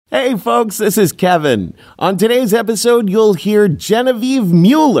Hey folks, this is Kevin. On today's episode, you'll hear Genevieve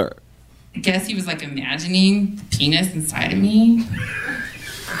Mueller. I guess he was like imagining the penis inside of me.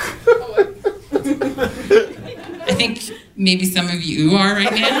 I think maybe some of you are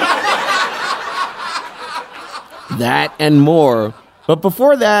right now. That and more. But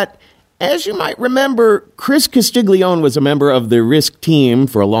before that, as you might remember, Chris Castiglione was a member of the Risk team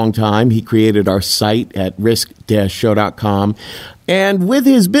for a long time. He created our site at risk-show.com. And with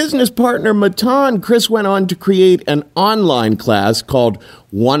his business partner, Matan, Chris went on to create an online class called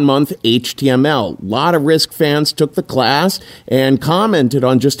 1 Month HTML. A lot of Risk fans took the class and commented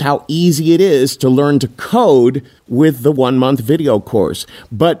on just how easy it is to learn to code with the 1 month video course.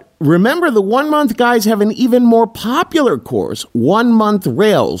 But remember, the 1 month guys have an even more popular course, 1 Month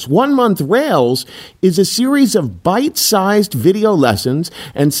Rails. 1 Month Rails is a series of bite-sized video lessons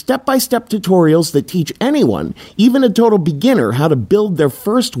and step-by-step tutorials that teach anyone, even a total beginner, how to build their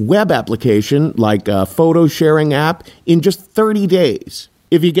first web application, like a photo sharing app, in just 30 days.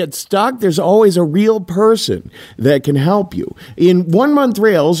 If you get stuck, there's always a real person that can help you. In 1 Month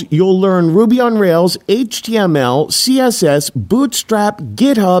Rails, you'll learn Ruby on Rails, HTML, CSS, Bootstrap,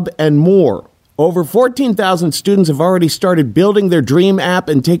 GitHub, and more. Over 14,000 students have already started building their dream app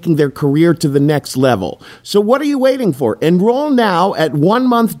and taking their career to the next level. So what are you waiting for? Enroll now at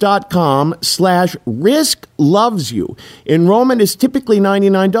onemonth.com/risklovesyou. Enrollment is typically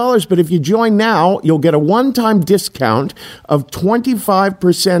 $99, but if you join now, you'll get a one-time discount of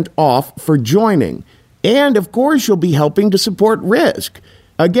 25% off for joining. And, of course, you'll be helping to support Risk.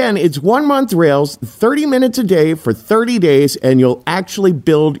 Again, it's 1 Month Rails, 30 minutes a day for 30 days, and you'll actually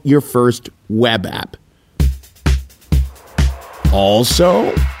build your first web app.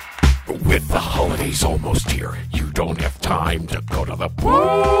 Also, with the holidays almost here, you don't have time to go to the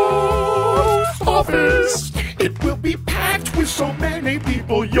post office. It will be packed with so many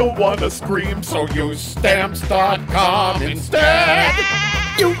people you'll want to scream, so use Stamps.com instead.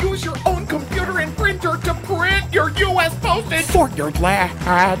 You use your own computer and printer to print your U.S. postage for your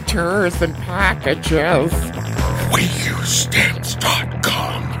letters and packages. We use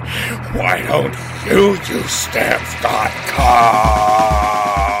Stamps.com. Why don't you use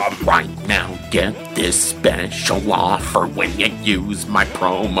Stamps.com? Right now, get this special offer when you use my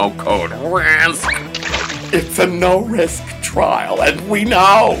promo code RISK. It's a no-risk trial, and we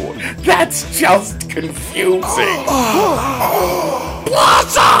know that's just confusing.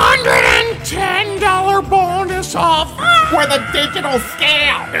 Plus $110 bonus off for the digital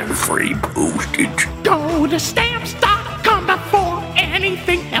scale and free postage. Go to Stamps.com before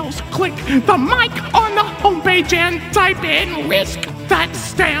anything else. Click the mic on the homepage and type in RISK. That's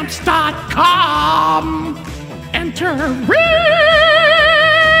Stamps.com. Enter RISK.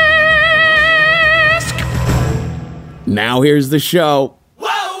 now here's the show.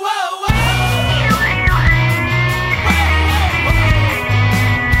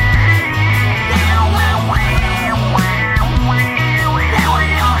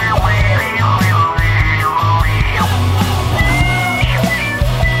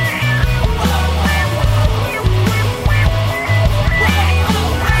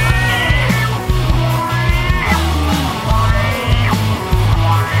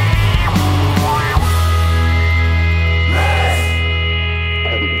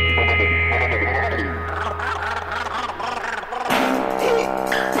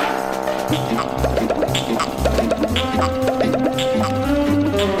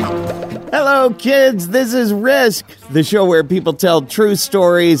 Hello, kids. This is Risk, the show where people tell true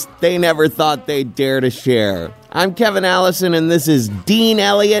stories they never thought they'd dare to share. I'm Kevin Allison, and this is Dean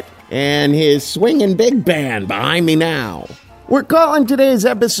Elliott and his swinging big band behind me now. We're calling today's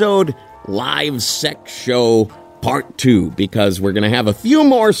episode Live Sex Show Part 2 because we're going to have a few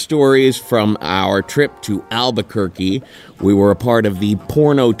more stories from our trip to Albuquerque. We were a part of the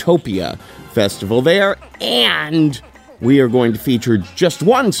Pornotopia Festival there, and we are going to feature just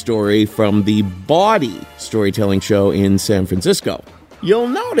one story from the Bawdy Storytelling Show in San Francisco. You'll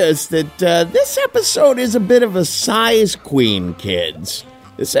notice that this episode is a bit of a size queen, kids.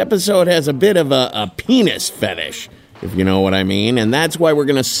 This episode has a bit of a penis fetish, if you know what I mean, and that's why we're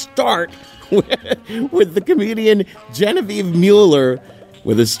going to start with the comedian Genevieve Mueller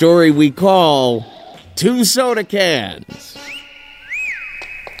with a story we call Two Soda Cans.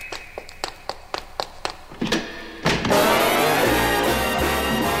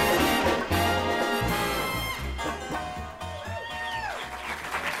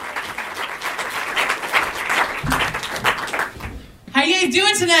 How you guys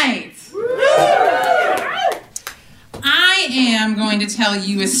doing tonight? I am going to tell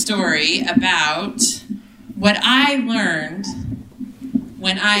you a story about what I learned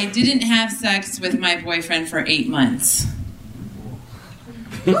when I didn't have sex with my boyfriend for 8 months.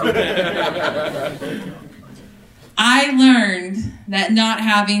 I learned that not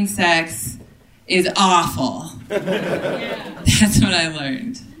having sex is awful. That's what I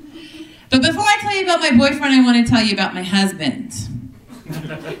learned. But before I tell you about my boyfriend, I want to tell you about my husband.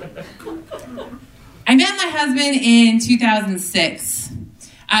 I met my husband in 2006.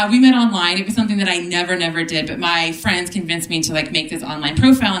 We met online. It was something that I never did, but my friends convinced me to make this online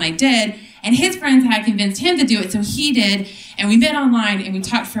profile, and I did. And his friends had convinced him to do it, so he did. And we met online, and we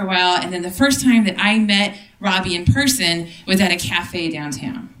talked for a while. And then the first time that I met Robbie in person was at a cafe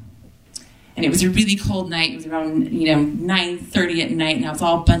downtown. And it was a really cold night. It was around 9:30 at night, and I was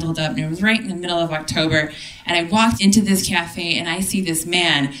all bundled up, and it was right in the middle of October. And I walked into this cafe, and I see this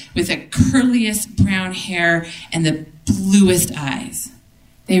man with the curliest brown hair and the bluest eyes.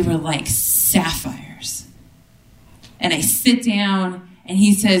 They were like sapphires. And I sit down, and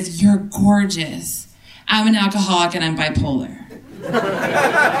he says, "You're gorgeous. I'm an alcoholic, and I'm bipolar."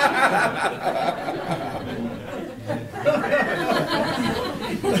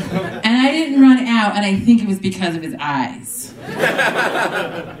 And I didn't run out, and I think it was because of his eyes.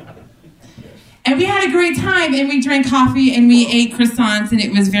 And we had a great time, and we drank coffee, and we ate croissants, and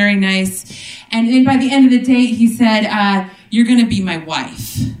it was very nice. And then by the end of the date, he said, "You're going to be my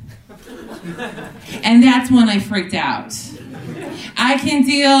wife." And that's when I freaked out. I can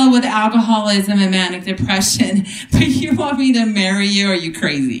deal with alcoholism and manic depression, but you want me to marry you? Are you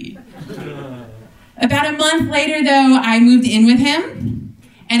crazy? About a month later, though, I moved in with him.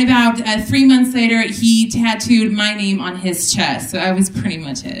 And about 3 months later, he tattooed my name on his chest. So I was pretty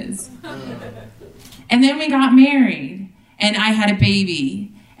much his. And then we got married. And I had a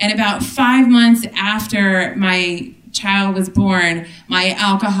baby. And about 5 months after my child was born, my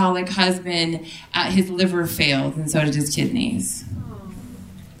alcoholic husband, his liver failed. And so did his kidneys.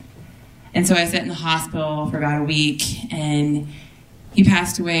 And so I sat in the hospital for about a week. And he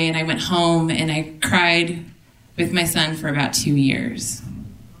passed away. And I went home. And I cried with my son for about 2 years.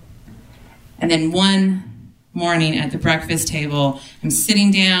 And then one morning at the breakfast table, I'm sitting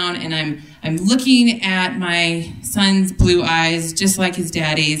down and I'm looking at my son's blue eyes, just like his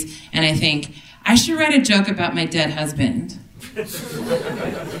daddy's, and I think, I should write a joke about my dead husband.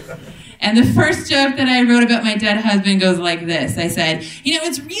 And the first joke that I wrote about my dead husband goes like this. I said,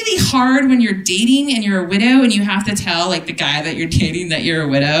 it's really hard when you're dating and you're a widow and you have to tell the guy that you're dating that you're a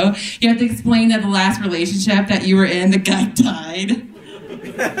widow. You have to explain that the last relationship that you were in, the guy died.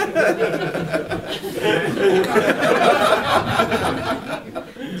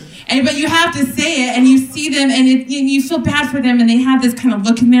 But you have to say it, and you see them, and you feel bad for them, and they have this kind of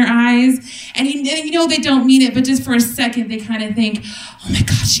look in their eyes, and they don't mean it, but just for a second they kind of think, "Oh my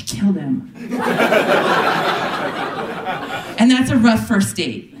God, she killed him." And that's a rough first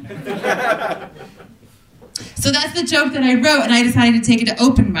date. So that's the joke that I wrote, and I decided to take it to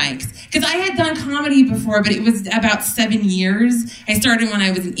open mics. Because I had done comedy before, but it was about 7 years. I started when I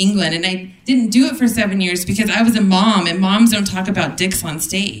was in England, and I didn't do it for 7 years because I was a mom, and moms don't talk about dicks on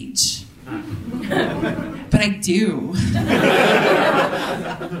stage. But I do.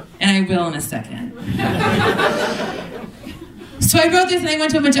 And I will in a second. So I wrote this, and I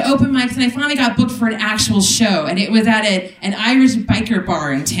went to a bunch of open mics, and I finally got booked for an actual show, and it was at an Irish biker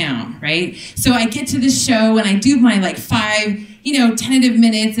bar in town, right? So I get to this show, and I do my 5, tentative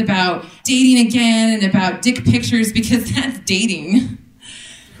minutes about dating again and about dick pictures, because that's dating.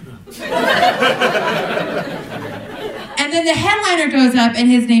 And then the headliner goes up, and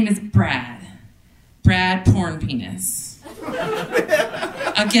his name is Brad. Brad Porn Penis.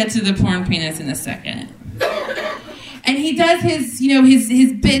 I'll get to the porn penis in a second. And he does his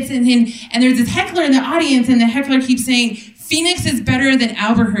bits, and there's this heckler in the audience, and the heckler keeps saying, "Phoenix is better than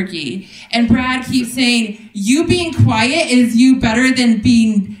Albuquerque." And Brad keeps saying, "You being quiet is you better than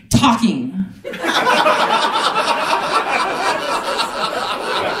being talking."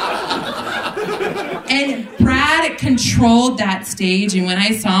 And Brad controlled that stage, and when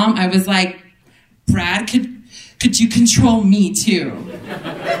I saw him, I was like, "Brad, could you control me too?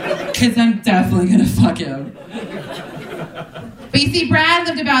 Because I'm definitely gonna fuck him." But you see, Brad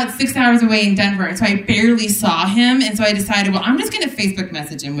lived about 6 hours away in Denver, and so I barely saw him, and so I decided, well, I'm just going to Facebook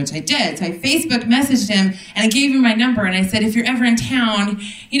message him, which I did. So I Facebook messaged him, and I gave him my number, and I said, "If you're ever in town,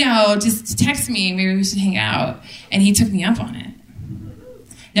 just text me, maybe we should hang out." And he took me up on it.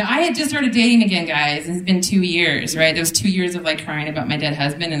 Now, I had just started dating again, guys. It's been 2 years, right? There was 2 years of crying about my dead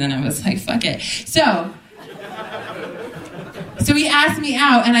husband, and then I was like, fuck it. So So he asked me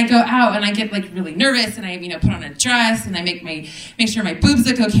out, and I go out, and I get like really nervous, and I, put on a dress, and I make sure my boobs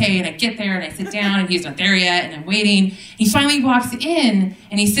look okay, and I get there, and I sit down, and he's not there yet, and I'm waiting. He finally walks in,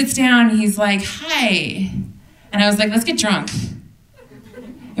 and he sits down, and he's like, "Hi," and I was like, "Let's get drunk,"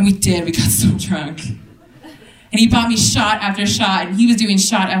 and we did. We got so drunk, and he bought me shot after shot, and he was doing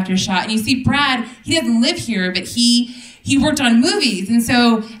shot after shot. And you see, Brad, he doesn't live here, but he worked on movies. And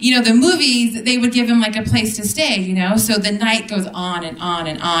so, the movies, they would give him like a place to stay, So the night goes on and on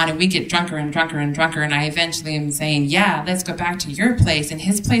and on, and we get drunker and drunker and drunker. And I eventually am saying, "Yeah, let's go back to your place." And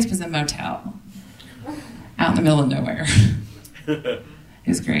his place was a motel out in the middle of nowhere. It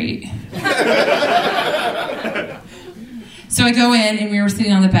was great. So I go in, and we were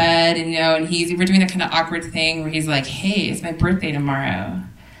sitting on the bed, and, and we're doing that kind of awkward thing where he's like, "Hey, it's my birthday tomorrow."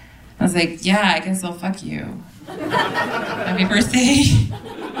 I was like, "Yeah, I guess I'll fuck you. Happy birthday."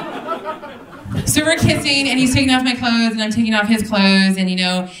 So we're kissing, and he's taking off my clothes, and I'm taking off his clothes, and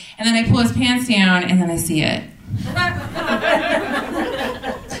and then I pull his pants down, and then I see it.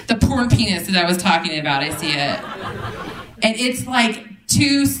 The porn penis that I was talking about, I see it. And it's like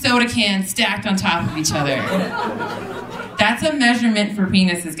 2 soda cans stacked on top of each other. That's a measurement for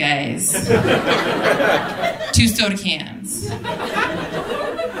penises, guys. 2 soda cans.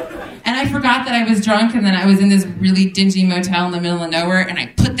 And I forgot that I was drunk, and then I was in this really dingy motel in the middle of nowhere, and I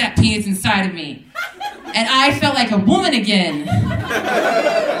put that penis inside of me. And I felt like a woman again.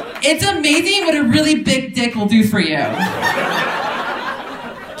 It's amazing what a really big dick will do for you.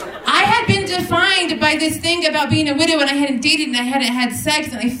 I had been defined by this thing about being a widow, and I hadn't dated, and I hadn't had sex,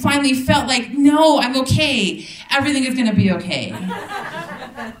 and I finally felt like, no, I'm okay. Everything is going to be okay.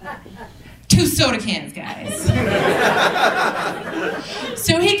 2 soda cans, guys.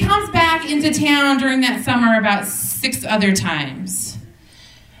 So he comes back into town during that summer about 6 other times.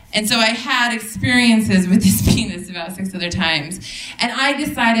 And so I had experiences with this penis about 6 other times. And I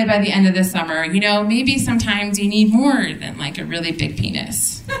decided by the end of the summer, maybe sometimes you need more than like a really big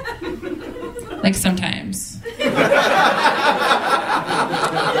penis. Like sometimes.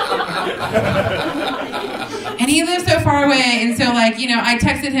 And he lives so far away, and so, I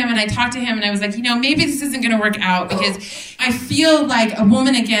texted him, and I talked to him, and I was like, maybe this isn't going to work out, because I feel like a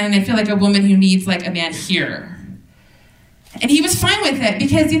woman again, and I feel like a woman who needs, a man here. And he was fine with it,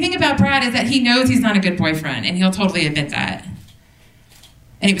 because the thing about Brad is that he knows he's not a good boyfriend, and he'll totally admit that.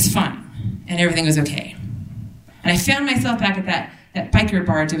 And it was fun, and everything was okay. And I found myself back at that biker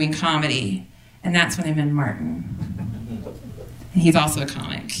bar doing comedy, and that's when I met Martin. And he's also a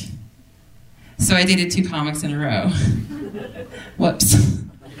comic. So I dated 2 comics in a row. Whoops.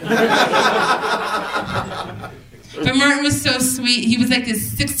 But Martin was so sweet. He was like this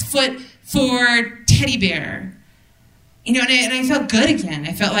 6'4" teddy bear. And I felt good again.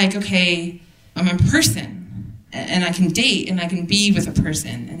 I felt like, okay, I'm a person. And I can date, and I can be with a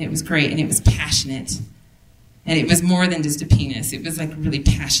person. And it was great, and it was passionate. And it was more than just a penis. It was like a really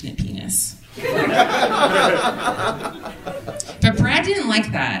passionate penis. But Brad didn't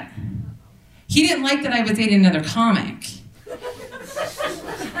like that. He didn't like that I was dating another comic.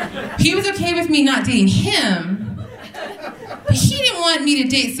 He was okay with me not dating him, but he didn't want me to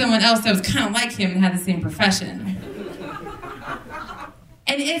date someone else that was kind of like him and had the same profession.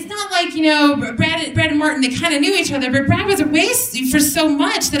 And it's not like, Brad and Martin, they kind of knew each other, but Brad was away for so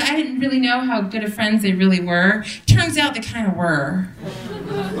much that I didn't really know how good of friends they really were. Turns out they kind of were.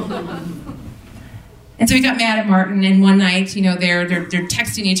 And so we got mad at Martin, and one night, they're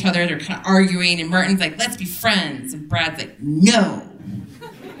texting each other, they're kind of arguing, and Martin's like, "Let's be friends," and Brad's like, "No."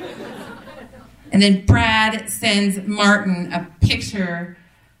 And then Brad sends Martin a picture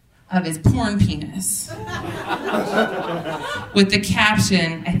of his porn penis with the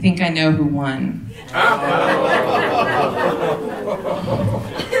caption, "I think I know who won."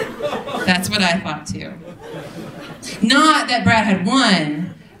 That's what I thought too. Not that Brad had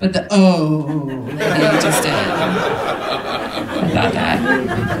won, but that he just did. I thought that.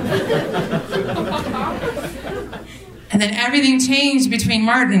 And then everything changed between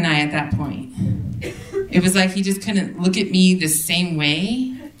Martin and I at that point. It was like he just couldn't look at me the same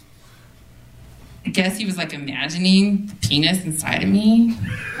way. I guess he was imagining the penis inside of me.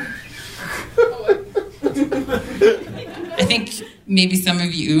 I think maybe some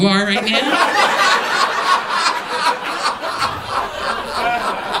of you are right now.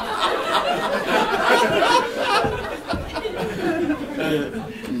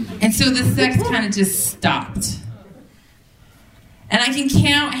 And so the sex kind of just stopped. And I can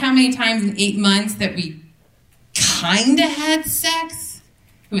count how many times in 8 months that we kind of had sex.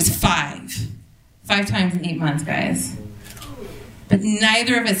 It was 5. 5 times in 8 months, guys. But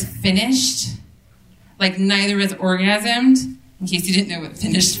neither of us finished. Neither of us orgasmed in case you didn't know what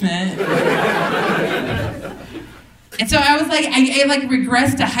finished meant. And so I was like, I like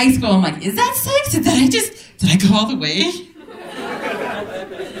regressed to high school. I'm like, is that sex? Did I go all the way?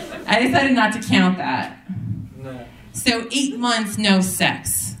 I decided not to count that. No. So 8 months, no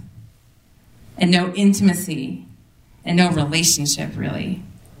sex. And no intimacy. And no relationship, really.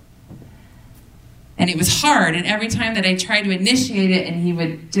 And it was hard, and every time that I tried to initiate it and he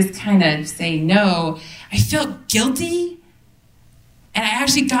would just kind of say no, I felt guilty. And I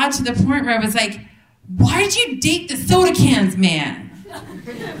actually got to the point where I was like, why'd you date the soda cans man?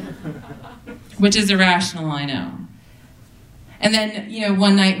 Which is irrational, I know. And then,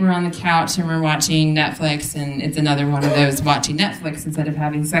 one night we're on the couch and we're watching Netflix, and it's another one of those watching Netflix instead of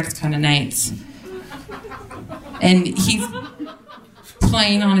having sex kind of nights. And he's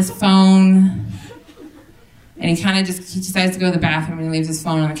playing on his phone, and he decides to go to the bathroom, and he leaves his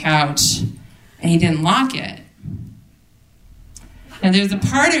phone on the couch, and he didn't lock it. Now there's a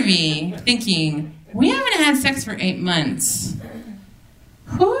part of me thinking, we haven't had sex for 8 months.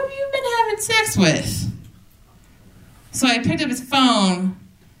 Who have you been having sex with? So I picked up his phone,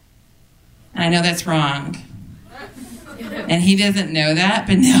 and I know that's wrong. And he doesn't know that,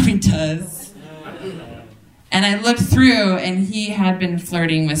 but now he does. And I looked through, and he had been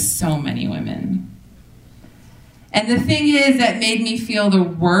flirting with so many women. And the thing is that made me feel the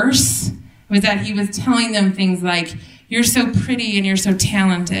worst was that he was telling them things like, you're so pretty and you're so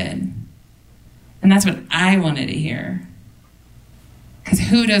talented. And that's what I wanted to hear. Because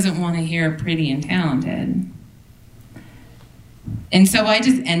who doesn't want to hear pretty and talented? And so I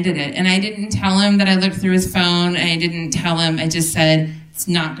just ended it. And I didn't tell him that I looked through his phone. I didn't tell him. I just said, it's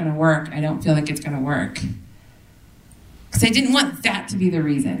not going to work. I don't feel like it's going to work. Because I didn't want that to be the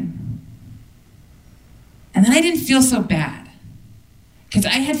reason. And then I didn't feel so bad. Because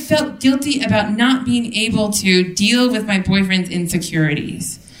I had felt guilty about not being able to deal with my boyfriend's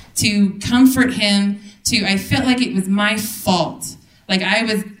insecurities. To comfort him, I felt like it was my fault. Like I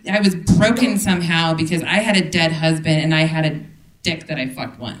was broken somehow because I had a dead husband and I had a dick that I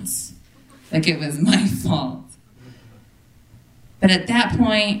fucked once. Like it was my fault. But at that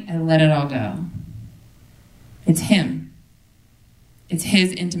point, I let it all go. It's him. It's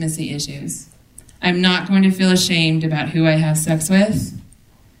his intimacy issues. I'm not going to feel ashamed about who I have sex with.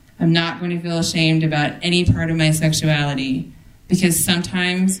 I'm not going to feel ashamed about any part of my sexuality, because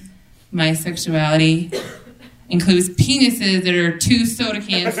sometimes my sexuality includes penises that are 2 soda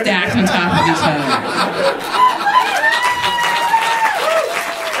cans stacked on top of each other.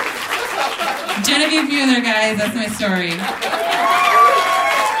 Genevieve Mueller, guys, that's my story.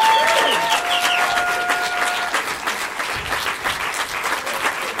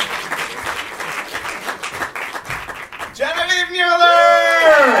 Genevieve Mueller!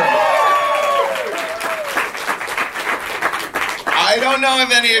 I don't know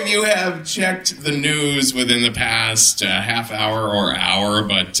if any of you have checked the news within the past half hour or hour,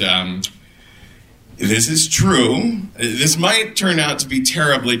 but this is true. This might turn out to be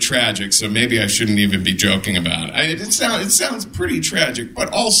terribly tragic, so maybe I shouldn't even be joking about it. It sounds pretty tragic,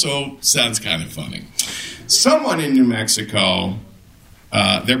 but also sounds kind of funny. Someone in New Mexico,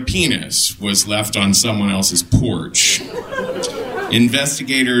 their penis was left on someone else's porch.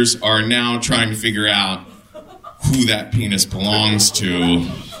 Investigators are now trying to figure out who that penis belongs to.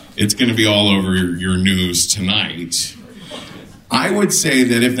 It's going to be all over your news tonight. I would say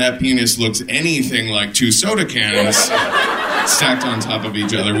that if that penis looks anything like 2 soda cans stacked on top of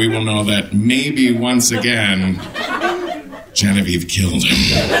each other, we will know that maybe once again, Genevieve killed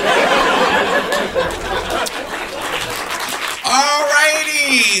him.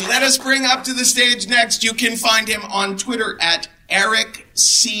 Alrighty, let us bring up to the stage next. You can find him on Twitter at Eric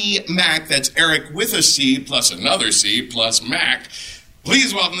C. Mack. That's Eric with a C plus another C plus Mac.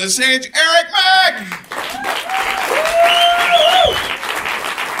 Please welcome to the stage, Eric Mack!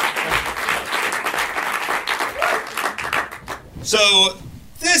 So,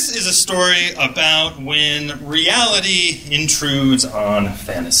 this is a story about when reality intrudes on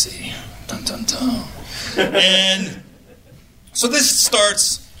fantasy. Dun dun dun. And so this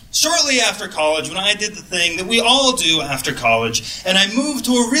starts shortly after college, when I did the thing that we all do after college, and I moved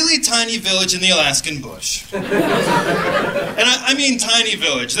to a really tiny village in the Alaskan bush. And I mean tiny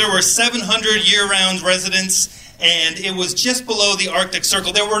village. There were 700 year-round residents, and it was just below the Arctic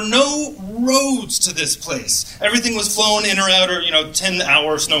Circle. There were no roads to this place. Everything was flown in or out, or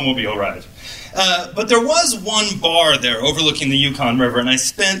 10-hour snowmobile ride. But there was one bar there overlooking the Yukon River, and I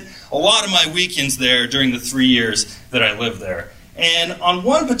spent a lot of my weekends there during the 3 years that I lived there. And on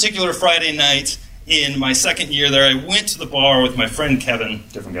one particular Friday night in my second year there, I went to the bar with my friend Kevin,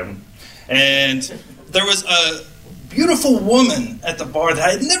 different Kevin, and there was a beautiful woman at the bar that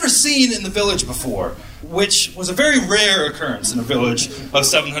I had never seen in the village before, which was a very rare occurrence in a village of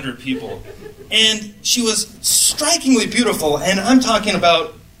 700 people. And she was strikingly beautiful, and I'm talking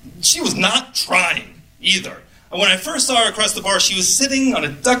about, she was not trying either. And when I first saw her across the bar, she was sitting on a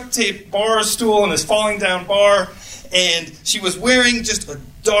duct-tape bar stool in this falling-down bar, and she was wearing just a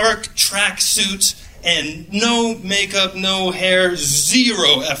dark tracksuit and no makeup, no hair,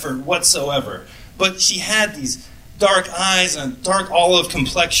 zero effort whatsoever. But she had these dark eyes and a dark olive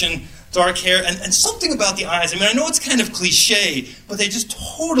complexion, dark hair, and something about the eyes. I mean, I know it's kind of cliche, but they just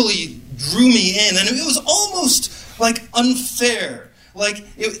totally drew me in, and it was almost like unfair.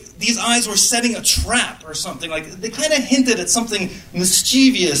 Like these eyes were setting a trap or something. Like they kind of hinted at something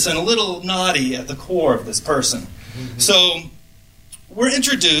mischievous and a little naughty at the core of this person. Mm-hmm. So we're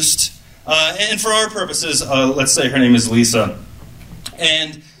introduced, and for our purposes, let's say her name is Lisa.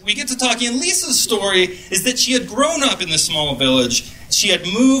 And we get to talking, and Lisa's story is that she had grown up in this small village. She had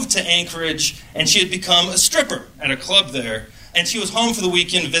moved to Anchorage, and she had become a stripper at a club there. And she was home for the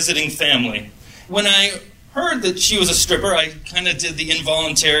weekend visiting family. When I heard that she was a stripper, I kind of did the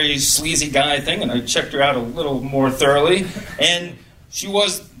involuntary sleazy guy thing, and I checked her out a little more thoroughly. And she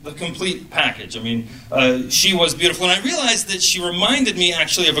was the complete package. I mean, she was beautiful. And I realized that she reminded me,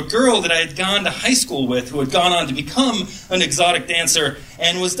 actually, of a girl that I had gone to high school with who had gone on to become an exotic dancer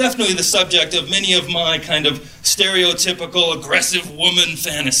and was definitely the subject of many of my kind of stereotypical aggressive woman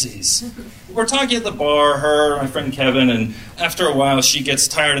fantasies. We're talking at the bar, her, my friend Kevin, and after a while she gets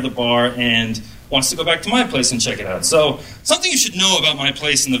tired of the bar and wants to go back to my place and check it out. So something you should know about my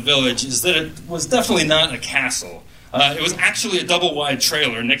place in the village is that it was definitely not a castle. It was actually a double-wide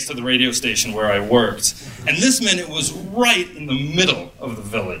trailer next to the radio station where I worked. And this meant it was right in the middle of the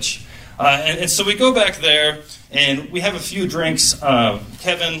village. And so we go back there, and we have a few drinks.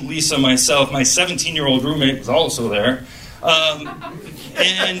 Kevin, Lisa, myself, my 17-year-old roommate was also there.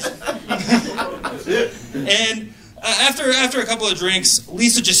 And after a couple of drinks,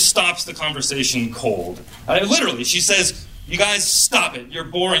 Lisa just stops the conversation cold. Literally, she says, "You guys, stop it. You're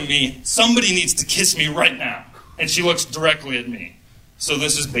boring me. Somebody needs to kiss me right now." And she looks directly at me. So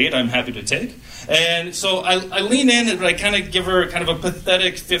this is bait I'm happy to take. And so I lean in and I kind of give her kind of a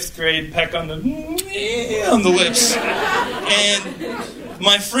pathetic 5th grade peck on the lips. And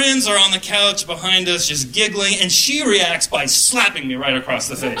my friends are on the couch behind us just giggling, and she reacts by slapping me right across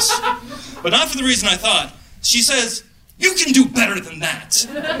the face. But not for the reason I thought. She says, "You can do better than that.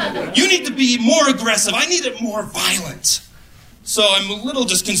 You need to be more aggressive. I need it more violent." So I'm a little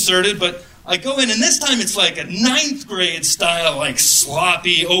disconcerted, but I go in, and this time it's like a 9th grade style, like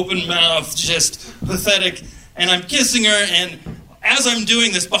sloppy, open mouth, just pathetic. And I'm kissing her, and as I'm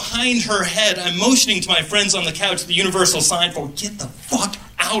doing this, behind her head, I'm motioning to my friends on the couch the universal sign for, "Get the fuck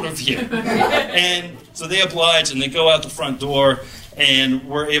out of here." And so they oblige, and they go out the front door, and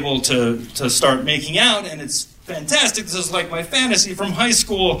we're able to start making out, and it's fantastic. This is like my fantasy from high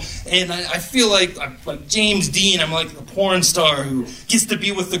school, and I feel like I'm like James Dean. I'm like the porn star who gets to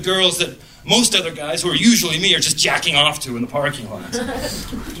be with the girls that most other guys, who are usually me, are just jacking off to in the parking lot.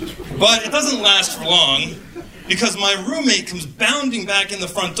 But it doesn't last for long, because my roommate comes bounding back in the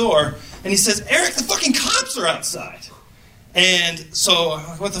front door, and he says, "Eric, the fucking cops are outside." And so,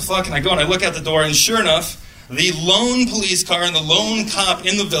 what the fuck? And I go and I look out the door, and sure enough, the lone police car and the lone cop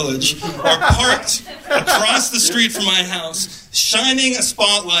in the village are parked across the street from my house, shining a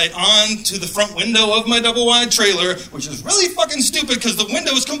spotlight onto the front window of my double-wide trailer, which is really fucking stupid because the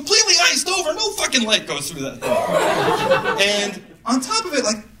window is completely iced over. No fucking light goes through that thing. And on top of it,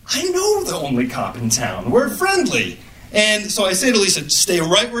 like, I know the only cop in town. We're friendly. And so I say to Lisa, "Stay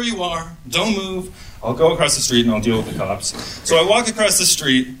right where you are. Don't move. I'll go across the street and I'll deal with the cops." So I walk across the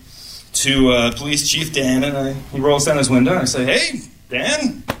street to Police Chief Dan, and he rolls down his window, and I say, "Hey,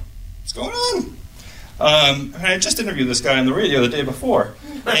 Dan, what's going on?" And I just interviewed this guy on the radio the day before.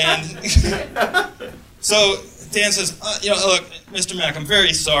 And so Dan says, "Look, Mr. Mack, I'm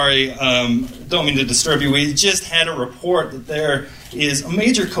very sorry. Don't mean to disturb you. We just had a report that there is a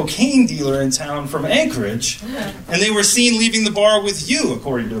major cocaine dealer in town from Anchorage, and they were seen leaving the bar with you,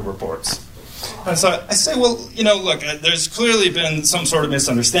 according to the reports." And so I say, "Well, look, there's clearly been some sort of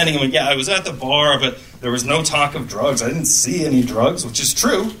misunderstanding. I mean, yeah, I was at the bar, but there was no talk of drugs. I didn't see any drugs," which is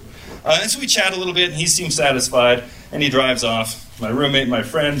true. And so we chat a little bit, and he seems satisfied, and he drives off. My roommate and my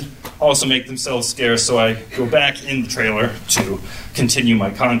friend also make themselves scarce, so I go back in the trailer to continue my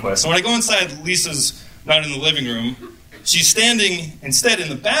conquest. And when I go inside, Lisa's not in the living room. She's standing instead in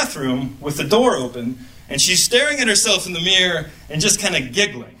the bathroom with the door open, and she's staring at herself in the mirror and just kind of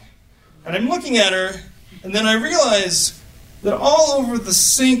giggling. And I'm looking at her, and then I realize that all over the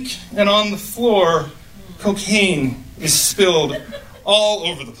sink and on the floor, cocaine is spilled all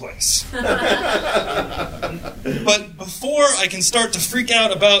over the place. But before I can start to freak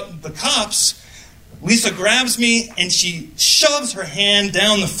out about the cops, Lisa grabs me and she shoves her hand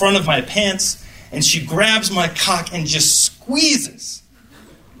down the front of my pants and she grabs my cock and just squeezes.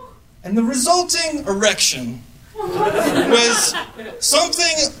 And the resulting erection was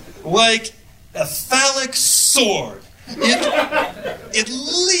something like a phallic sword. At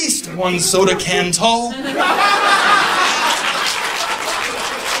least one soda can tall.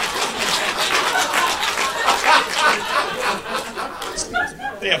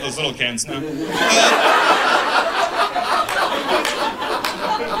 They have those little cans now.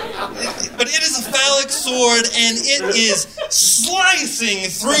 But it is a phallic sword, and it is slicing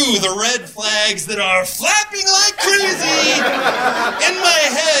through the red flags that are flapping like crazy in my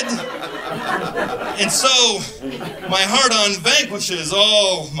head. And so, my heart-on vanquishes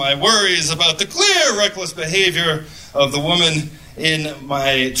all my worries about the clear, reckless behavior of the woman in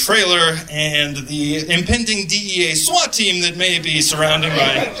my trailer and the impending DEA SWAT team that may be surrounding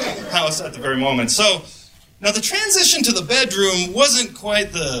my house at the very moment. So, now the transition to the bedroom wasn't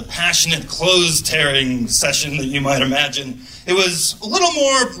quite the passionate clothes-tearing session that you might imagine. It was a little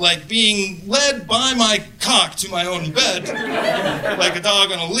more like being led by my cock to my own bed, like a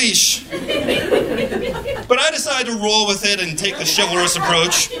dog on a leash. But I decided to roll with it and take the chivalrous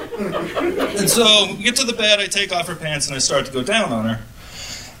approach. And so we get to the bed, I take off her pants, and I start to go down on her.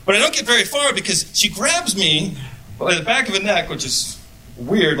 But I don't get very far because she grabs me by the back of the neck, which is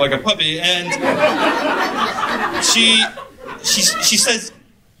weird, like a puppy, and she says,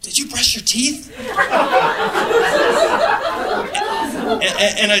 "Did you brush your teeth?"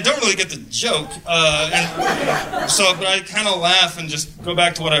 And I don't really get the joke, but I kind of laugh and just go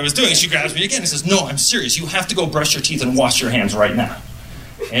back to what I was doing. She grabs me again and says, "No, I'm serious. You have to go brush your teeth and wash your hands right now."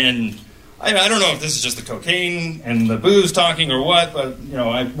 And I don't know if this is just the cocaine and the booze talking or what, but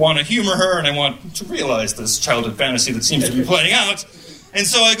I want to humor her and I want to realize this childhood fantasy that seems to be playing out. And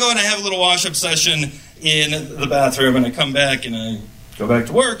so I go and I have a little wash-up session in the bathroom, and I come back and I go back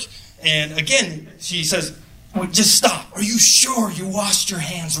to work. And again, she says, "Oh, just stop. Are you sure you washed your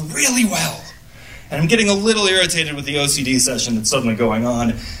hands really well?" And I'm getting a little irritated with the OCD session that's suddenly going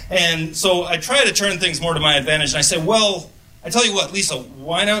on. And so I try to turn things more to my advantage. And I say, "Well, I tell you what, Lisa,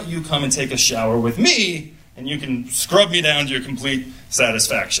 why don't you come and take a shower with me, and you can scrub me down to your complete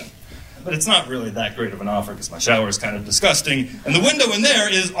satisfaction." But it's not really that great of an offer because my shower is kind of disgusting. And the window in there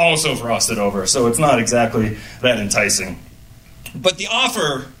is also frosted over, so it's not exactly that enticing. But the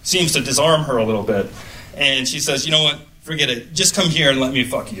offer seems to disarm her a little bit. And she says, "You know what? Forget it. Just come here and let me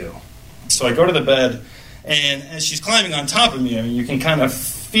fuck you." So I go to the bed, and as she's climbing on top of me, you can kind of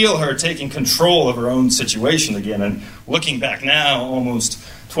feel her taking control of her own situation again. And looking back now, almost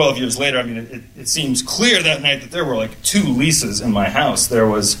 12 years later, it seems clear that night that there were like two Lisas in my house. There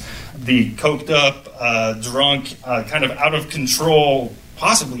was the coked up, drunk, kind of out of control,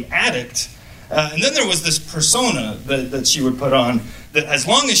 possibly addict. And then there was this persona that she would put on that as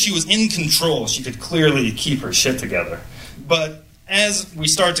long as she was in control, she could clearly keep her shit together. But as we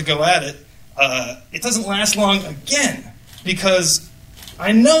start to go at it, it doesn't last long again, because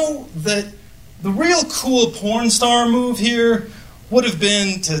I know that the real cool porn star move here would have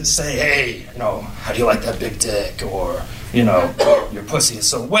been to say, "Hey, how do you like that big dick?" Or, "Your pussy is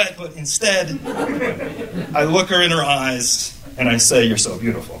so wet." But instead, I look her in her eyes and I say, "You're so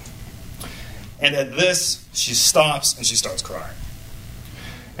beautiful." And at this, she stops and she starts crying.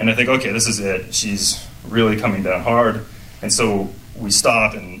 And I think, okay, this is it. She's really coming down hard. And so we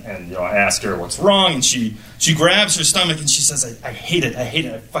stop and I ask her what's wrong, and she grabs her stomach and she says, I hate it,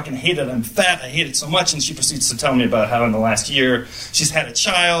 I fucking hate it, I'm fat, I hate it so much. And she proceeds to tell me about how in the last year she's had a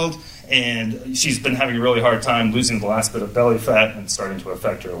child, and she's been having a really hard time losing the last bit of belly fat, and starting to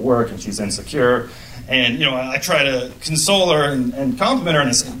affect her at work, and she's insecure. And I try to console her and compliment her, and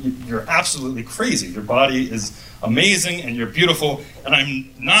I say, "You're absolutely crazy. Your body is amazing, and you're beautiful." And I'm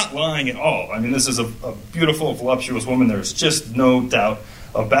not lying at all. This is a beautiful, voluptuous woman. There's just no doubt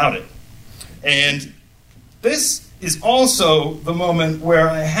about it. And this is also the moment where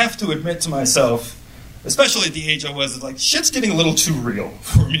I have to admit to myself, especially at the age I was, like, shit's getting a little too real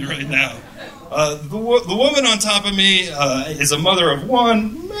for me right now. The woman on top of me is a mother of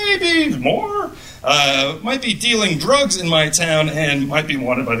one, maybe more. Might be dealing drugs in my town and might be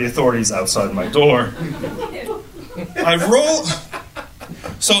wanted by the authorities outside my door.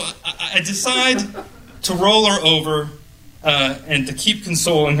 So I decide to roll her over and to keep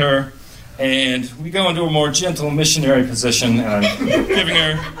consoling her, and we go into a more gentle missionary position, and I'm giving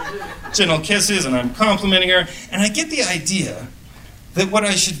her gentle kisses and I'm complimenting her, and I get the idea that what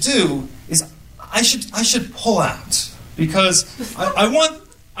I should do is I should pull out because I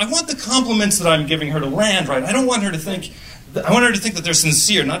want the compliments that I'm giving her to land right. I want her to think that they're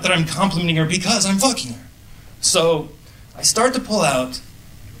sincere, not that I'm complimenting her because I'm fucking her. So I start to pull out,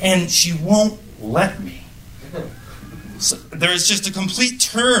 and she won't let me. So there's just a complete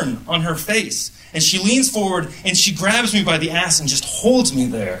turn on her face, and she leans forward and she grabs me by the ass and just holds me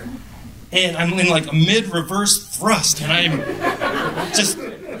there. And I'm in like a mid-reverse thrust, and I'm just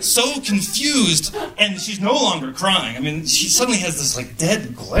so confused, and she's no longer crying. I mean, she suddenly has this like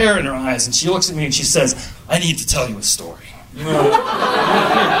dead glare in her eyes, and she looks at me and she says, "I need to tell you a story."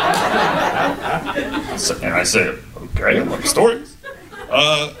 So, and I say, "Okay, what story?"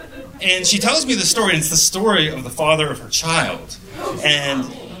 And she tells me the story, and it's the story of the father of her child, and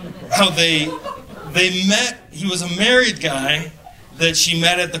how they met. He was a married guy that she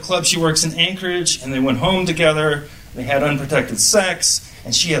met at the club she works in Anchorage, and they went home together. They had unprotected sex,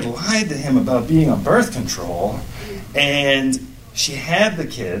 and she had lied to him about being on birth control, and she had the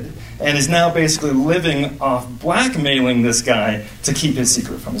kid, and is now basically living off blackmailing this guy to keep his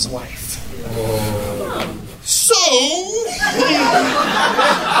secret from his wife. So,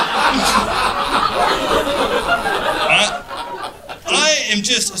 I am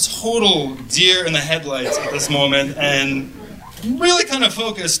just a total deer in the headlights at this moment, and really kind of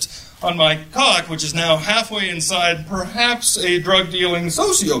focused on my cock, which is now halfway inside perhaps a drug-dealing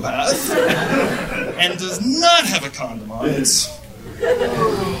sociopath, and does not have a condom on it.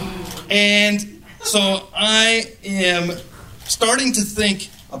 And so I am starting to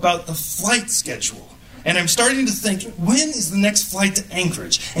think about the flight schedule. And I'm starting to think, when is the next flight to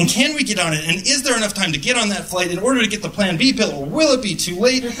Anchorage? And can we get on it? And is there enough time to get on that flight in order to get the Plan B pill? Or will it be too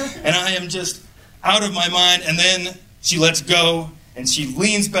late? And I am just out of my mind. And then she lets go, and she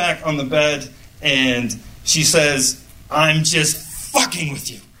leans back on the bed, and she says, "I'm just fucking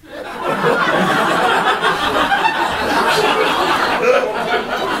with you."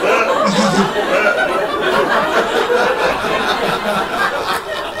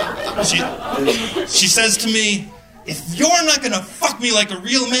 She says to me, "If you're not going to fuck me like a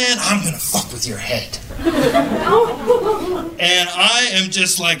real man, I'm going to fuck with your head." And I am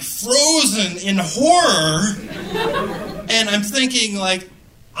just like frozen in horror. And I'm thinking like,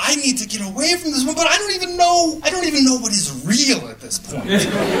 I need to get away from this one, but I don't even know what is real at this point.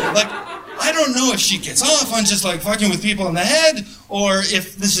 Like, I don't know if she gets off on just like fucking with people in the head, or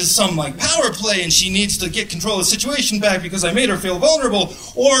if this is some like power play and she needs to get control of the situation back because I made her feel vulnerable,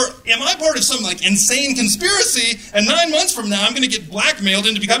 or am I part of some like insane conspiracy and 9 months from now I'm going to get blackmailed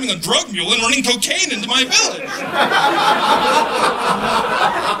into becoming a drug mule and running cocaine into my village?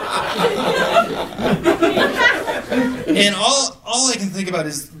 And all I can think about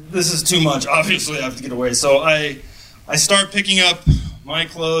is, this is too much. Obviously I have to get away. So I start picking up my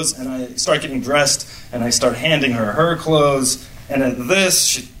clothes, and I start getting dressed, and I start handing her her clothes, and at this,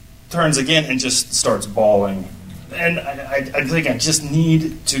 she turns again and just starts bawling. And I think I just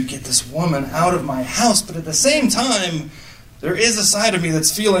need to get this woman out of my house, but at the same time, there is a side of me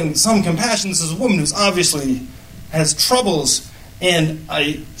that's feeling some compassion. This is a woman who's obviously has troubles, and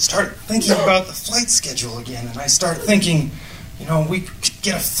I start thinking about the flight schedule again, and I start thinking, you know, we could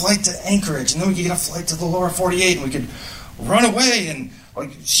get a flight to Anchorage, and then we could get a flight to the lower 48, and we could run away, and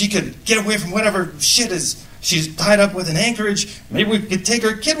like she could get away from whatever shit is she's tied up with in Anchorage. Maybe we could take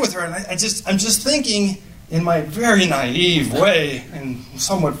her kid with her. And I'm just thinking in my very naive way, and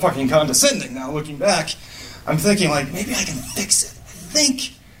somewhat fucking condescending now looking back, I'm thinking like, maybe I can fix it. I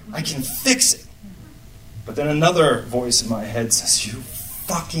think I can fix it. But then another voice in my head says, "You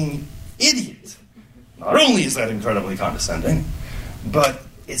fucking idiot." Not only is that incredibly condescending, but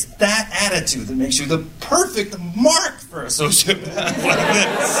it's that attitude that makes you the perfect mark for a sociopath like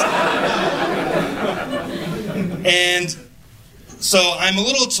this. And so I'm a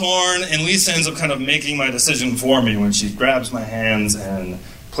little torn, and Lisa ends up kind of making my decision for me when she grabs my hands and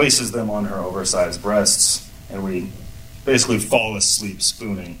places them on her oversized breasts, and we basically fall asleep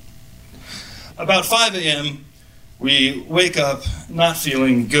spooning. About 5 a.m., we wake up not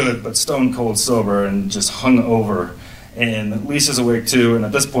feeling good, but stone cold sober and just hung over. And Lisa's awake too, and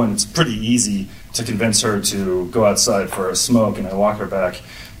at this point it's pretty easy to convince her to go outside for a smoke, and I walk her back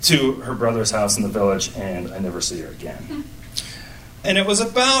to her brother's house in the village, and I never see her again. And it was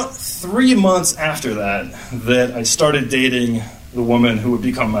about 3 months after that I started dating the woman who would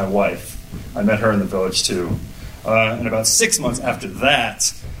become my wife. I met her in the village too. And about 6 months after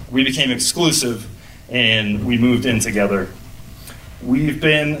that, we became exclusive, and we moved in together. We've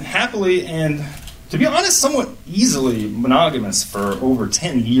been happily and, to be honest, somewhat easily monogamous for over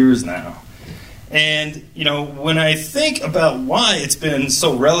 10 years now. And, you know, when I think about why it's been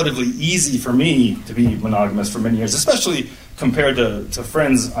so relatively easy for me to be monogamous for many years, especially compared to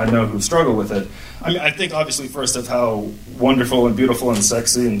friends I know who struggle with it, I mean, I think obviously first of how wonderful and beautiful and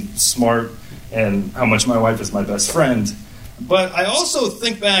sexy and smart and how much my wife is my best friend. But I also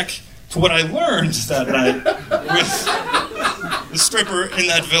think back to what I learned that night with the stripper in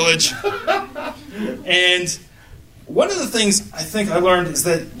that village. And one of the things I think I learned is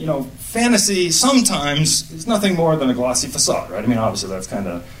that, you know, fantasy sometimes is nothing more than a glossy facade, right? I mean, obviously that's kind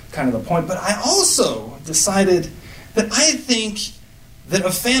of the point. But I also decided that I think that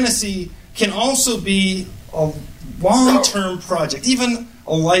a fantasy can also be a long-term project, even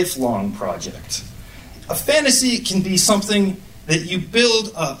a lifelong project. A fantasy can be something that you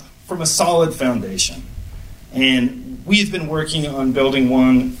build up from a solid foundation. And we've been working on building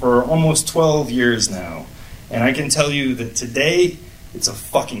one for almost 12 years now. And I can tell you that today, it's a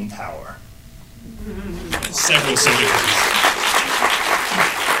fucking tower. Several civilians.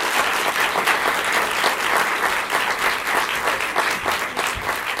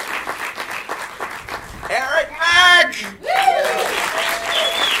 Eric Mack!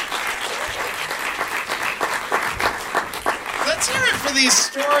 Let's hear it for these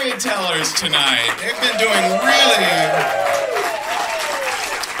storytellers tonight. They've been doing really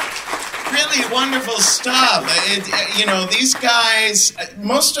wonderful stuff. You know, these guys,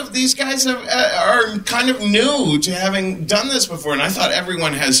 most of these guys are kind of new to having done this before, and I thought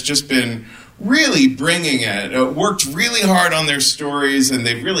everyone has just been really bringing it, worked really hard on their stories, and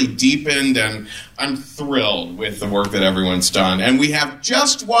they've really deepened, and I'm thrilled with the work that everyone's done. And we have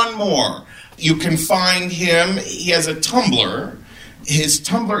just one more. You can find him. He has a Tumblr. His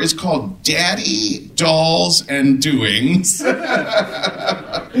Tumblr is called Daddy, Dolls, and Doings.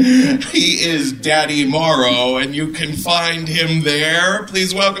 He is Daddy Morrow, and you can find him there.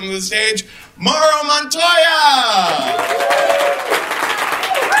 Please welcome to the stage, Mauro Montoya!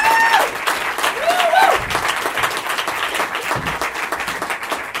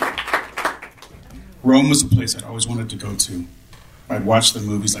 Rome was a place I'd always wanted to go to. I'd watched the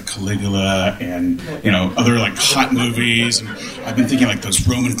movies like Caligula and, you know, other like hot movies, and I've been thinking like those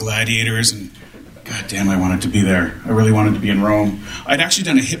Roman gladiators, and god damn, I wanted to be there. I really wanted to be in Rome. I'd actually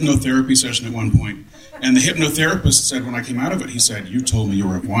done a hypnotherapy session at one point, and the hypnotherapist said when I came out of it, he said, "You told me you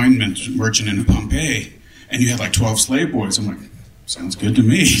were a wine merchant in Pompeii, and you had like 12 slave boys." I'm like, sounds good to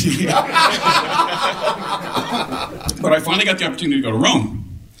me. But I finally got the opportunity to go to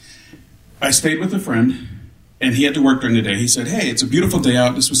Rome. I stayed with a friend, and he had to work during the day. He said, "Hey, it's a beautiful day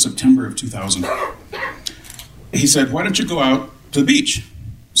out." This was September of 2000. He said, "Why don't you go out to the beach?"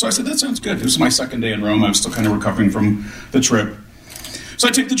 So I said, "That sounds good." It was my second day in Rome. I was still kind of recovering from the trip. So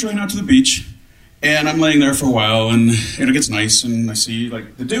I take the train out to the beach, and I'm laying there for a while, and it gets nice, and I see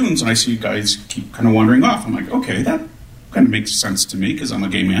like the dunes, and I see guys keep kind of wandering off. I'm like, okay, that kind of makes sense to me, because I'm a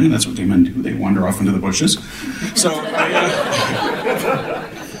gay man, and that's what gay men do. They wander off into the bushes.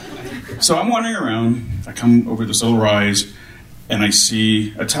 So I'm wandering around. I come over this little rise, and I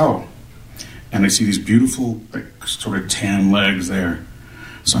see a towel. And I see these beautiful, like, sort of tan legs there.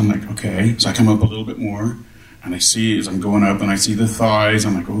 So I'm like, okay. So I come up a little bit more, and I see, as I'm going up, and I see the thighs.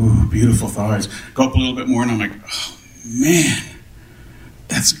 I'm like, ooh, beautiful thighs. Go up a little bit more, and I'm like, oh, man,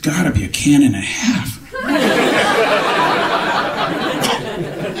 that's got to be a can and a half.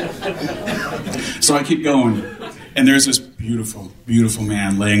 So I keep going. And there's this beautiful, beautiful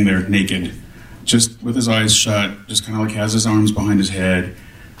man laying there naked, just with his eyes shut, just kind of like has his arms behind his head.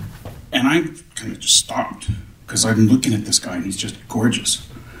 And I kind of just stopped, because I'm looking at this guy, and he's just gorgeous.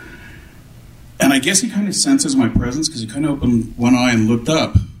 And I guess he kind of senses my presence, because he kind of opened one eye and looked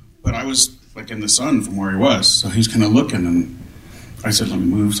up. But I was like in the sun from where he was, so he's kind of looking, and I said, "Let me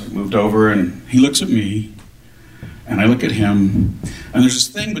move." So I moved over, and he looks at me, and I look at him, and there's this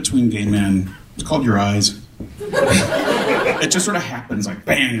thing between gay men, it's called your eyes. It just sort of happens, like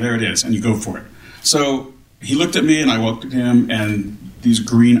bang, there it is, and you go for it. So he looked at me, and I looked at him, and these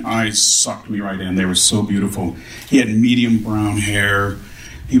green eyes sucked me right in. They were so beautiful. He had medium brown hair.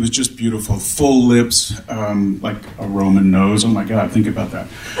 He was just beautiful. Full lips, like a Roman nose. Oh my God, think about that.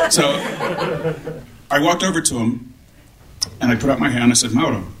 So I walked over to him, and I put out my hand. I said,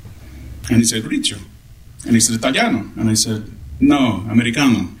 "Mauro." And he said, "Riccio." And he said, "Italiano." And I said, "No,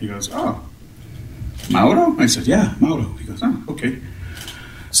 Americano." He goes, "Oh. Mauro?" I said, "Yeah, Mauro." He goes, "Oh, okay."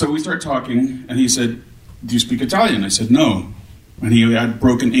 So we start talking, and he said, "Do you speak Italian?" I said, "No." And he had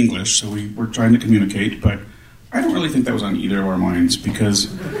broken English, so we were trying to communicate, but I don't really think that was on either of our minds, because,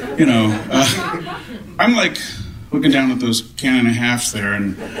 you know, I'm like looking down at those can and a halves there,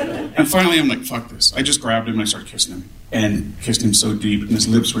 and finally I'm like, fuck this. I just grabbed him and I started kissing him, and kissed him so deep, and his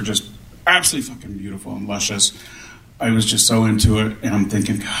lips were just absolutely fucking beautiful and luscious. I was just so into it, and I'm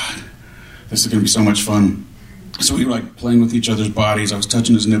thinking, God, this is going to be so much fun. So we were like playing with each other's bodies. I was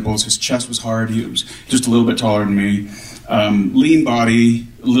touching his nipples. His chest was hard. He was just a little bit taller than me. Lean body,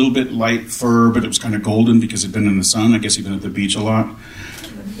 a little bit light fur, but it was kind of golden because he'd been in the sun. I guess he'd been at the beach a lot.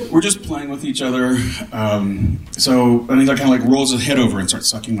 We're just playing with each other. And he kind of like rolls his head over and starts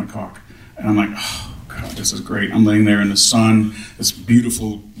sucking my cock. And I'm like, oh, God, this is great. I'm laying there in the sun. This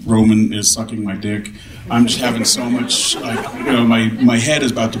beautiful Roman is sucking my dick. I'm just having so much, my head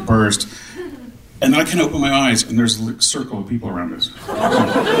is about to burst. And then I can open my eyes, and there's a circle of people around us.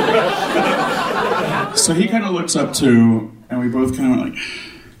 So he kind of looks up too, and we both kind of went like...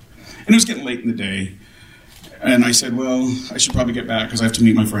 And it was getting late in the day. And I said, well, I should probably get back because I have to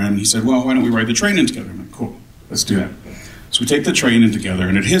meet my friend. He said, well, why don't we ride the train in together? I'm like, cool, let's do that. So we take the train in together,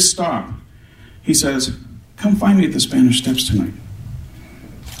 and at his stop, he says, come find me at the Spanish Steps tonight.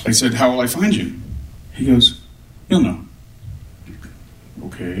 I said, how will I find you? He goes, you'll know.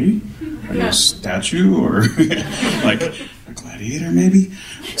 Okay. Are you a statue or like a gladiator maybe?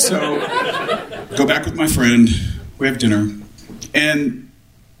 So go back with my friend. We have dinner. And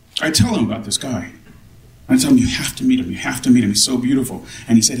I tell him about this guy. I tell him, you have to meet him. You have to meet him. He's so beautiful.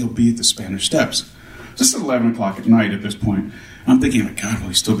 And he said he'll be at the Spanish Steps. This is 11 o'clock at night at this point. I'm thinking, like, God, will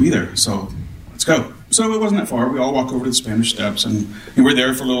he still be there? So let's go. So it wasn't that far. We all walk over to the Spanish Steps, and we're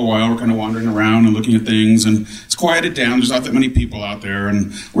there for a little while. We're kind of wandering around and looking at things, and it's quieted down. There's not that many people out there,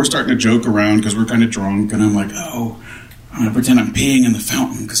 and we're starting to joke around because we're kind of drunk, and I'm like, oh, I'm going to pretend I'm peeing in the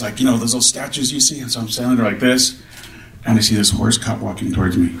fountain because, like, those little statues you see, and so I'm standing there like this, and I see this horse cop walking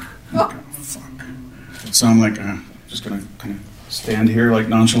towards me. I'm like, oh, fuck. So I'm like, just going to kind of stand here, like,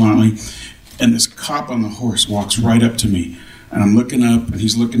 nonchalantly, and this cop on the horse walks right up to me. And I'm looking up, and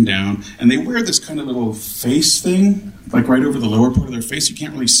he's looking down, and they wear this kind of little face thing, like right over the lower part of their face. You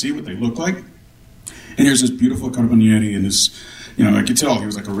can't really see what they look like. And here's this beautiful Carabinieri, and this, I could tell he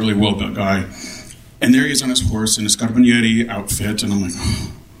was like a really well-built guy. And there he is on his horse in his Carabinieri outfit, and I'm like,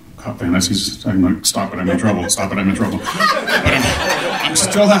 oh, cop fantasies. I'm like, stop it, I'm in trouble. Stop it, I'm in trouble. But I'm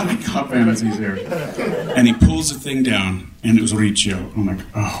still having cop fantasies here. And he pulls the thing down, and it was Riccio. I'm like,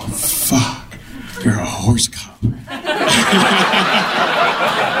 oh, fuck. You're a horse cop.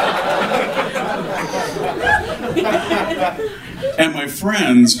 And my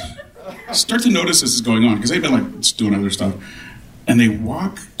friends start to notice this is going on because they've been like just doing other stuff, and they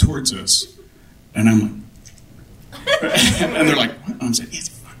walk towards us, and I'm like, and they're like, what? I'm saying, it's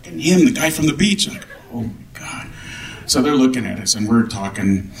fucking him, the guy from the beach. I'm like, oh my God. So they're looking at us, and we're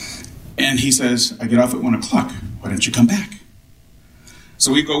talking, and he says, I get off at 1 o'clock. Why don't you come back?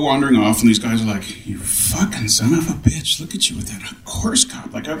 So we go wandering off, and these guys are like, you fucking son of a bitch, look at you with that horse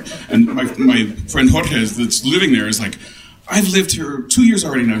cop. And my friend Jorge that's living there is like, I've lived here 2 years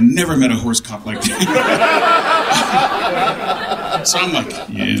already, and I've never met a horse cop like that. So I'm like,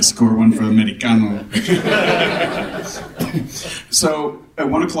 yeah, score one for Americano. So at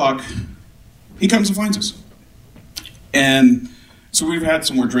 1 o'clock, he comes and finds us. And so we've had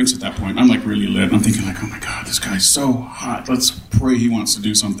some more drinks at that point. I'm like really lit. And I'm thinking like, oh my God, this guy's so hot. Let's pray he wants to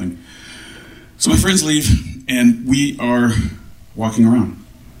do something. So my friends leave, and we are walking around.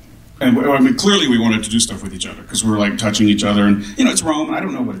 And clearly we wanted to do stuff with each other because we were like touching each other. And, it's Rome. And I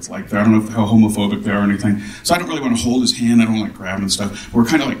don't know what it's like there. I don't know how homophobic they are or anything. So I don't really want to hold his hand. I don't like grab him and stuff. We're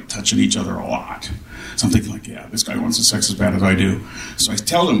kind of like touching each other a lot. So I'm thinking like, yeah, this guy wants the sex as bad as I do. So I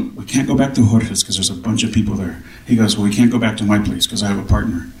tell him, we can't go back to Jorge's because there's a bunch of people there. He goes, well, we can't go back to my place because I have a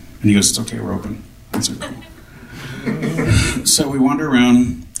partner. And he goes, it's okay, we're open. I said, cool. So we wander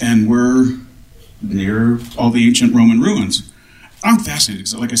around, and we're near all the ancient Roman ruins. I'm fascinated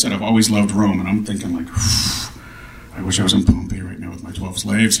because, like I said, I've always loved Rome, and I'm thinking like, I wish I was in Pompeii right now with my 12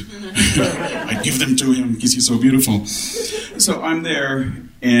 slaves. I'd give them to him because he's so beautiful. So I'm there,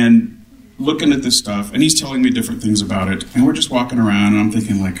 and looking at this stuff, and he's telling me different things about it, and we're just walking around, and I'm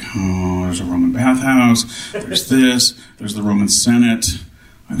thinking like, oh, there's a Roman bathhouse, there's this, there's the Roman Senate.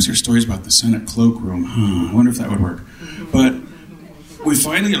 I always hear stories about the Senate cloakroom. I wonder if that would work. But we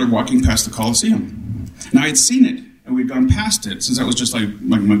finally are walking past the Colosseum. Now, I had seen it, and we'd gone past it, since that was just like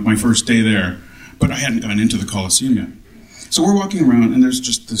my first day there, but I hadn't gone into the Colosseum yet. So we're walking around, and there's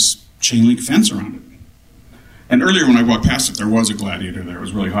just this chain link fence around it. And earlier when I walked past it, there was a gladiator there. It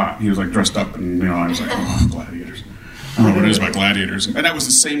was really hot. He was like dressed up, and I was like, oh, gladiators. I don't know what it is about gladiators. And that was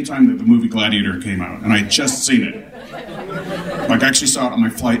the same time that the movie Gladiator came out, and I had just seen it. Like I actually saw it on my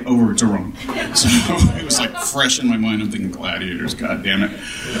flight over to Rome. So it was like fresh in my mind. I'm thinking gladiators, God damn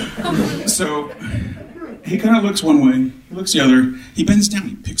it. So he kind of looks one way, he looks the other. He bends down,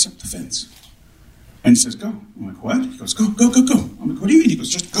 he picks up the fence. And he says, go. I'm like, what? He goes, go. I'm like, what do you mean? He goes,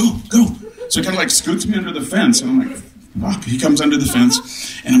 just go. So he kind of like scoots me under the fence, and I'm like, fuck. He comes under the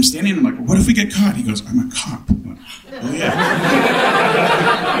fence, and I'm standing, and I'm like, what if we get caught? He goes, I'm a cop. I'm like, oh, yeah.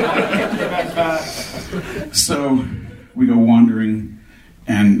 So we go wandering,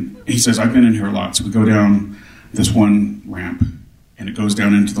 and he says, I've been in here a lot. So we go down this one ramp, and it goes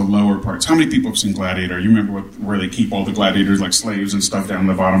down into the lower parts. How many people have seen Gladiator? You remember where they keep all the gladiators like slaves and stuff down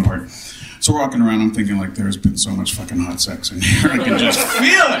the bottom part? So we're walking around, I'm thinking like, there's been so much fucking hot sex in here. I can just feel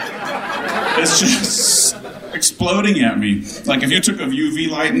it. It's just exploding at me. Like if you took a UV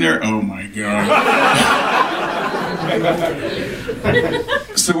light in there, oh my God.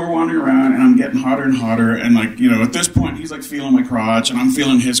 So we're wandering around, and I'm getting hotter and hotter, and like, you know, at this point, he's like feeling my crotch, and I'm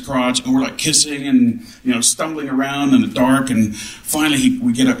feeling his crotch, and we're like kissing and, you know, stumbling around in the dark, and finally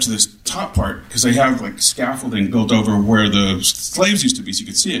we get up to this top part, because they have like scaffolding built over where the slaves used to be, so you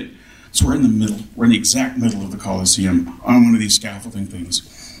could see it. So we're in the middle. We're in the exact middle of the Colosseum on one of these scaffolding things.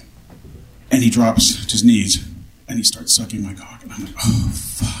 And he drops to his knees, and he starts sucking my cock. And I'm like, oh,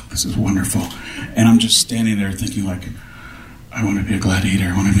 fuck, this is wonderful. And I'm just standing there thinking like, I want to be a gladiator.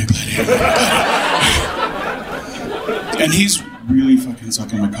 I want to be a gladiator. And he's really fucking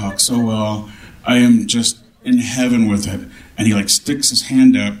sucking my cock so well. I am just in heaven with it. And he like sticks his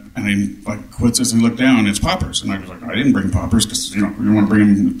hand up, and he like quits us and look down. It's poppers, and I was like, I didn't bring poppers because you know we want to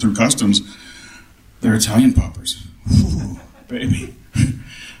bring them through customs. They're Italian poppers, ooh, baby.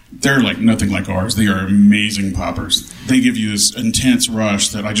 They're like nothing like ours. They are amazing poppers. They give you this intense rush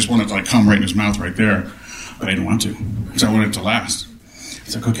that I just wanted to like come right in his mouth right there, but I didn't want to because I wanted it to last.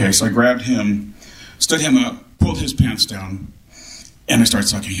 It's like okay, so I grabbed him, stood him up, pulled his pants down, and I started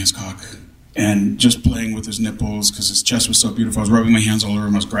sucking his cock. And just playing with his nipples because his chest was so beautiful. I was rubbing my hands all over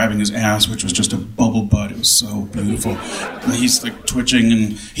him. I was grabbing his ass, which was just a bubble butt. It was so beautiful. And he's like twitching,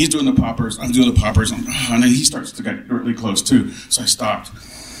 and he's doing the poppers. I'm doing the poppers, and then he starts to get really close too. So I stopped,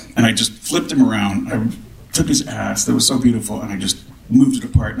 and I just flipped him around. I took his ass that was so beautiful, and I just moved it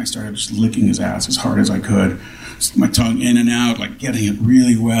apart, and I started just licking his ass as hard as I could. Just my tongue in and out, like getting it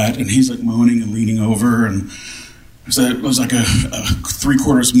really wet. And he's like moaning and leaning over, and so it was like a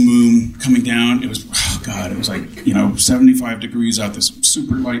 3/4 moon coming down. It was, oh God, it was like, 75 degrees out, this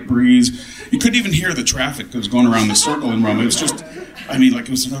super light breeze. You couldn't even hear the traffic that was going around the circle in Rome. It was just, it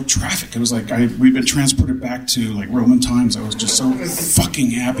was no traffic. It was like we'd been transported back to like Roman times. I was just so fucking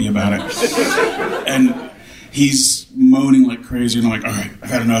happy about it. And he's moaning like crazy, and I'm like, all right,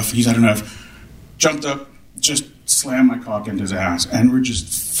 I've had enough. He's had enough. Jumped up, just slammed my cock into his ass, and we're just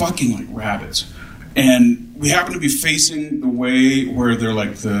fucking like rabbits. And we happen to be facing the way where they're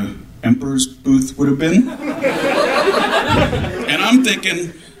like the emperor's booth would have been. And I'm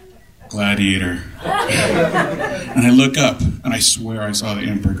thinking, gladiator. And I look up, and I swear I saw the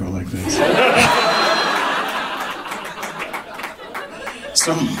emperor go like this.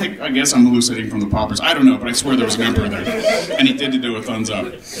 So I guess I'm hallucinating from the poppers. I don't know, but I swear there was an emperor there. And he did do a thumbs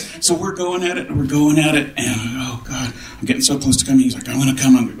up. So we're going at it, and oh God, I'm getting so close to coming. He's like, I'm going to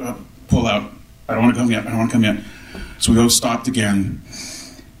come, pull out. I don't want to come yet. So we go stopped again.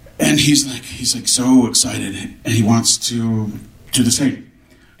 And he's like so excited, and he wants to do the same.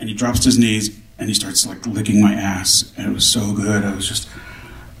 And he drops to his knees, and he starts like licking my ass, and it was so good. I was just,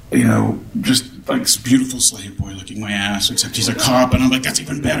 just like this beautiful slave boy licking my ass, except he's a cop, and I'm like, that's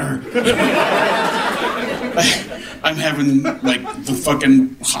even better. I'm having like the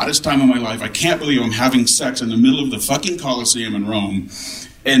fucking hottest time of my life. I can't believe I'm having sex in the middle of the fucking Colosseum in Rome,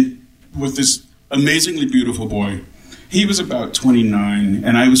 and with this amazingly beautiful boy. He was about 29,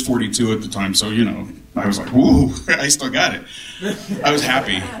 and I was 42 at the time, so, I was like, whoa, I still got it. I was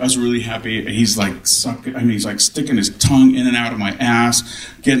happy. I was really happy. He's like he's like sticking his tongue in and out of my ass,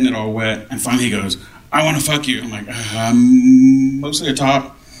 getting it all wet, and finally he goes, I want to fuck you. I'm like, mostly a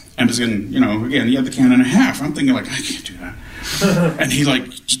top. And just getting, again, he had the can and a half. I'm thinking like, I can't do that. And he like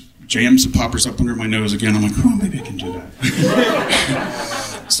jams the poppers up under my nose again. I'm like, oh, maybe I can do that.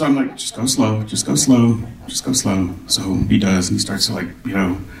 So I'm like, just go slow. So he does, and he starts to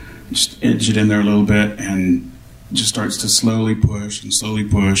just edge it in there a little bit, and just starts to slowly push, and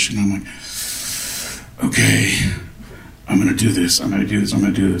I'm like, okay, I'm going to do this.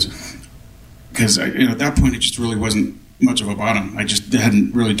 Because, at that point, it just really wasn't much of a bottom. I just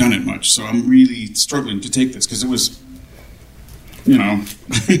hadn't really done it much, so I'm really struggling to take this, because it was,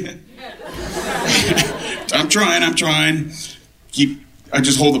 I'm trying. I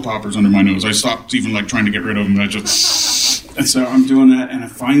just hold the poppers under my nose. I stopped even trying to get rid of them. And And so I'm doing that,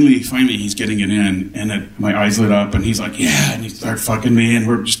 and finally, he's getting it in, and my eyes lit up, and he's like, yeah, and he started fucking me, and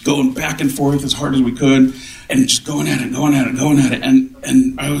we're just going back and forth as hard as we could, and just going at it,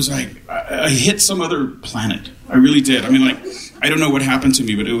 and I was like, I hit some other planet. I really did. I mean, like, I don't know what happened to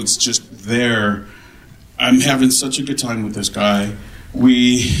me, but it was just there. I'm having such a good time with this guy.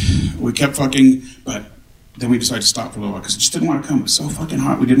 We kept fucking, but then we decided to stop for a little while, because it just didn't want to come. It was so fucking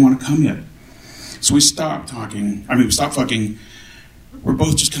hot, we didn't want to come yet. So we stopped talking. We stopped fucking. We're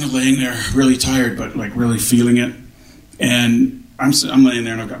both just kind of laying there, really tired, but like really feeling it. And I'm laying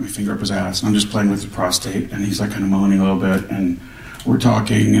there, and I've got my finger up his ass, and I'm just playing with his prostate. And he's like kind of moaning a little bit, and we're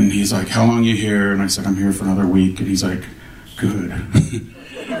talking, and he's like, "How long are you here?" And I said, "I'm here for another week." And he's like, "Good."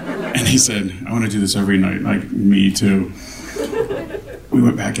 And he said, "I want to do this every night." Like, me too. We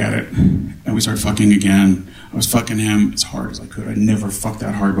went back at it, and we started fucking again. I was fucking him as hard as I could. I never fucked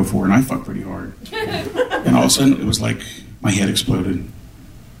that hard before, and I fucked pretty hard. And all of a sudden, it was like my head exploded.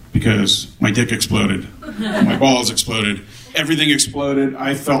 Because my dick exploded. My balls exploded. Everything exploded.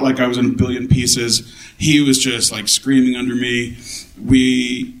 I felt like I was in a billion pieces. He was just like screaming under me.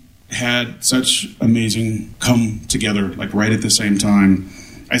 We had such amazing come together, like right at the same time.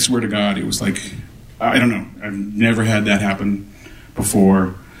 I swear to God, it was like, I don't know. I've never had that happen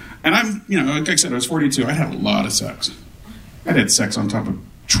before. And I'm, like I said, I was 42. I had a lot of sex. I had sex on top of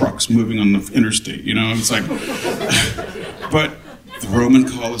trucks moving on the interstate, It's like, but the Roman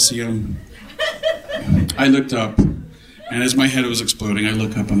Colosseum, I looked up, and as my head was exploding, I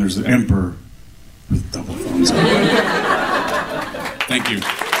look up, and there's the emperor with double thumbs up. Thank you.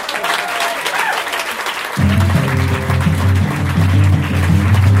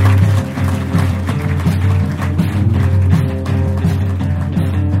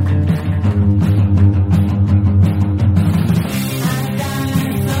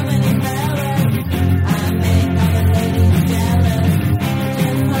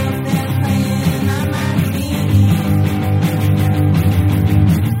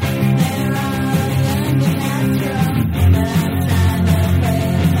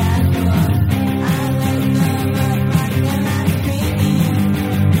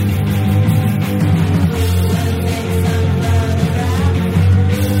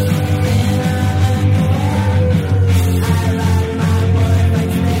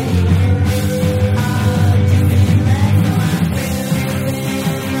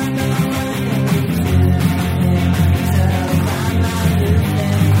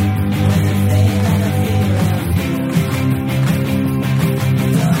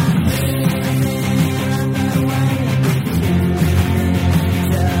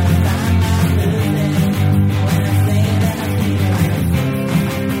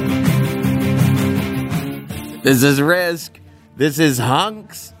 This is Risk. This is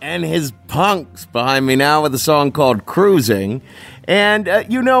Hunks and his punks behind me now with a song called Cruising. And,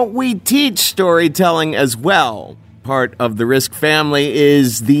 we teach storytelling as well. Part of the Risk family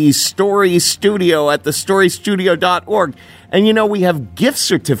is the Story Studio at thestorystudio.org. And, we have gift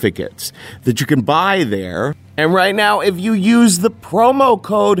certificates that you can buy there. And right now, if you use the promo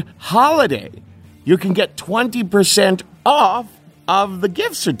code HOLIDAY, you can get 20% off of the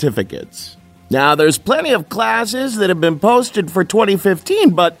gift certificates. Now, there's plenty of classes that have been posted for 2015,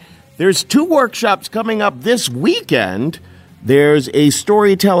 but there's 2 workshops coming up this weekend. There's a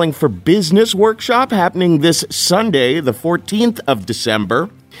Storytelling for Business workshop happening this Sunday, the 14th of December.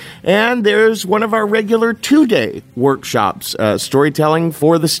 And there's one of our regular 2-day workshops, Storytelling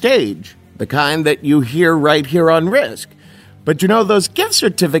for the Stage, the kind that you hear right here on Risk. But those gift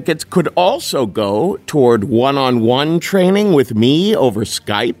certificates could also go toward one-on-one training with me over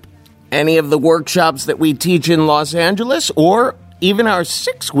Skype, any of the workshops that we teach in Los Angeles, or even our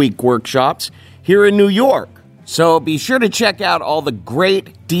 6-week workshops here in New York. So be sure to check out all the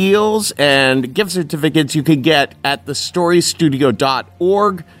great deals and gift certificates you can get at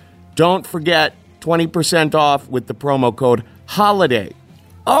thestorystudio.org. Don't forget 20% off with the promo code HOLIDAY.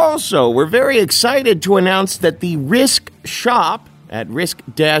 Also, we're very excited to announce that the Risk shop at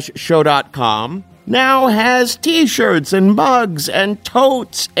risk-show.com now has t-shirts and mugs and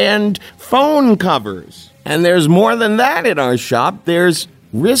totes and phone covers. And there's more than that in our shop. There's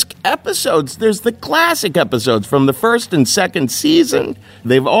Risk episodes. There's the classic episodes from the first and second season.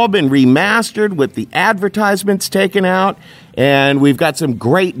 They've all been remastered with the advertisements taken out. And we've got some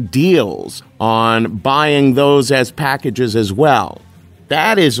great deals on buying those as packages as well.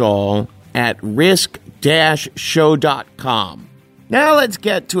 That is all at risk-show.com. Now let's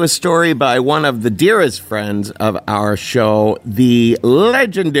get to a story by one of the dearest friends of our show, the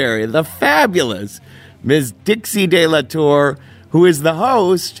legendary, the fabulous Ms. Dixie De La Tour, who is the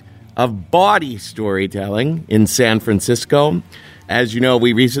host of bawdy storytelling in San Francisco. As you know,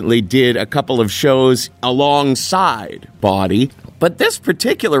 we recently did a couple of shows alongside Bawdy, but this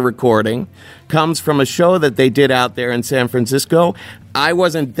particular recording comes from a show that they did out there in San Francisco. I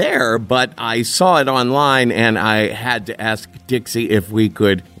wasn't there, but I saw it online, and I had to ask Dixie if we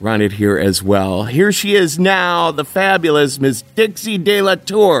could run it here as well. Here she is now, the fabulous Miss Dixie De La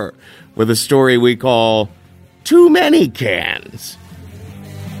Tour, with a story we call Too Many Cans.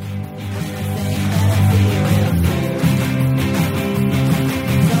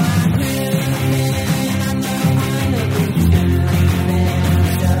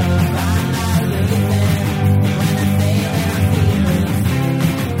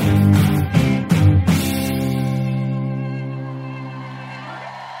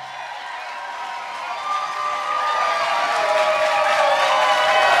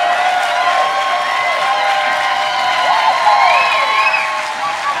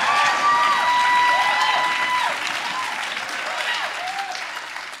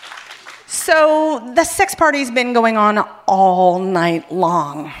 So the sex party's been going on all night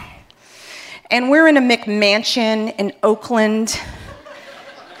long. And we're in a McMansion in Oakland.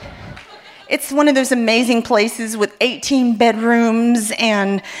 It's one of those amazing places with 18 bedrooms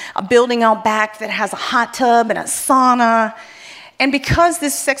and a building out back that has a hot tub and a sauna. And because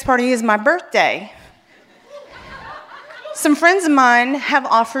this sex party is my birthday, some friends of mine have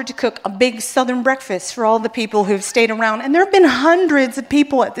offered to cook a big Southern breakfast for all the people who've stayed around. And there have been hundreds of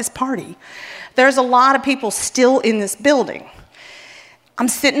people at this party. There's a lot of people still in this building. I'm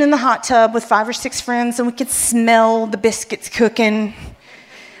sitting in the hot tub with 5 or 6 friends, and we can smell the biscuits cooking.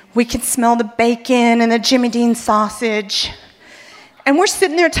 We can smell the bacon and the Jimmy Dean sausage. And we're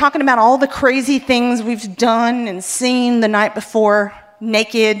sitting there talking about all the crazy things we've done and seen the night before,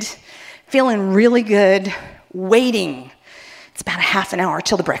 naked, feeling really good, waiting. It's about a half an hour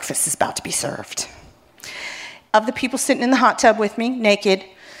till the breakfast is about to be served. Of the people sitting in the hot tub with me, naked,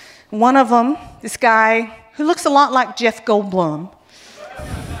 one of them, this guy who looks a lot like Jeff Goldblum,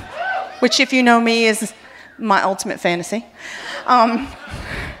 which, if you know me, is my ultimate fantasy.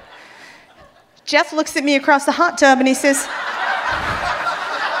 Jeff looks at me across the hot tub and he says,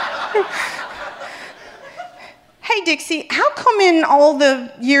 "Hey, Dixie, how come in all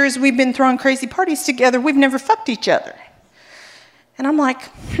the years we've been throwing crazy parties together, we've never fucked each other?" And I'm like,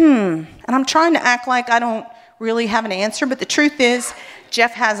 And I'm trying to act like I don't really have an answer, but the truth is,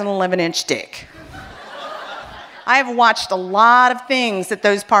 Jeff has an 11-inch dick. I have watched a lot of things at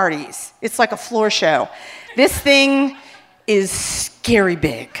those parties. It's like a floor show. This thing is scary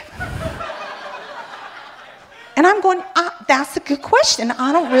big. And I'm going, that's a good question.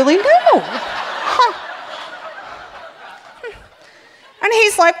 I don't really know. And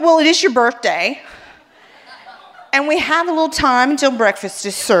he's like, "Well, it is your birthday. And we have a little time until breakfast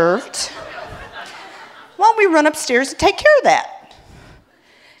is served. Why don't we run upstairs and take care of that?"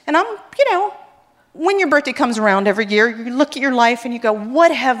 And I'm, when your birthday comes around every year, you look at your life and you go,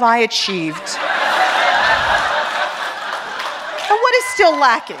 what have I achieved? And what is still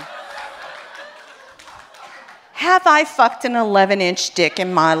lacking? Have I fucked an 11-inch dick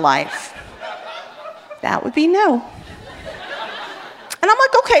in my life? That would be no. And I'm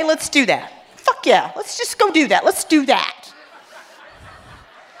like, okay, let's do that. Fuck yeah, let's just go do that. Let's do that.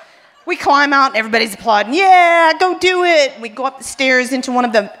 We climb out and everybody's applauding. Yeah, go do it. We go up the stairs into one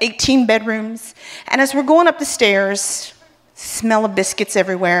of the 18 bedrooms. And as we're going up the stairs, smell of biscuits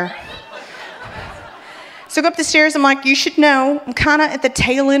everywhere. So I go up the stairs, I'm like, you should know, I'm kind of at the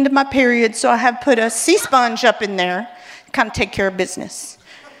tail end of my period, so I have put a sea sponge up in there to kind of take care of business.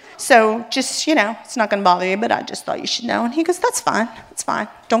 So just, it's not going to bother you, but I just thought you should know. And he goes, that's fine,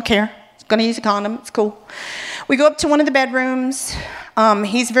 don't care. Going to use a condom, it's cool. We go up to one of the bedrooms.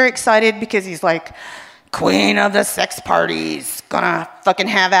 He's very excited because he's like, queen of the sex parties, gonna fucking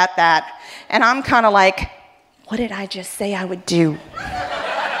have at that. And I'm kind of like, what did I just say I would do?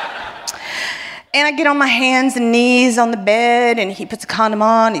 And I get on my hands and knees on the bed, and he puts a condom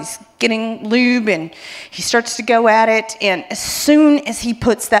on, he's getting lube, and he starts to go at it. And as soon as he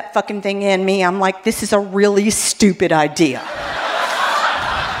puts that fucking thing in me, I'm like, this is a really stupid idea.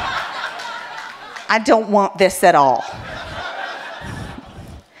 I don't want this at all.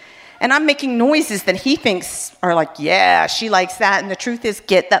 And I'm making noises that he thinks are like, yeah, she likes that. And the truth is,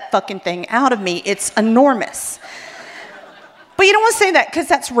 get that fucking thing out of me. It's enormous. But you don't want to say that because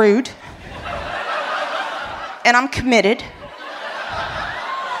that's rude. And I'm committed.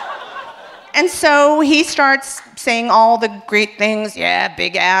 And so he starts saying all the great things. Yeah,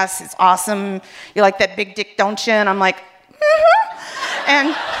 big ass, it's awesome. You like that big dick, don't you? And I'm like,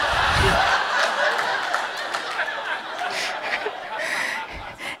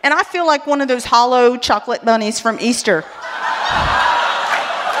 And I feel like one of those hollow chocolate bunnies from Easter.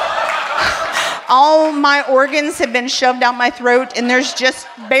 All my organs have been shoved down my throat, and there's just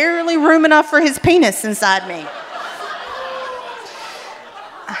barely room enough for his penis inside me.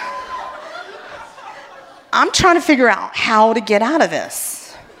 I'm trying to figure out how to get out of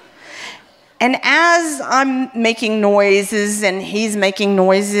this. And as I'm making noises and he's making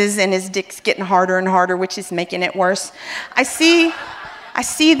noises and his dick's getting harder and harder, which is making it worse, I see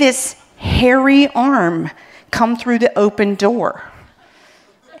this hairy arm come through the open door.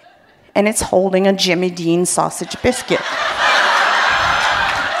 And it's holding a Jimmy Dean sausage biscuit.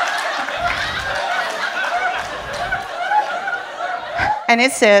 And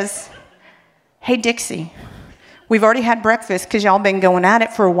it says, "Hey, Dixie, we've already had breakfast because y'all been going at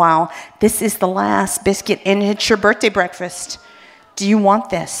it for a while. This is the last biscuit, and it's your birthday breakfast. Do you want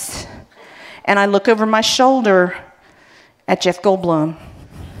this?" And I look over my shoulder at Jeff Goldblum,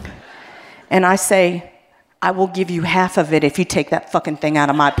 and I say, "I will give you half of it if you take that fucking thing out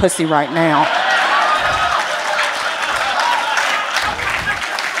of my pussy right now."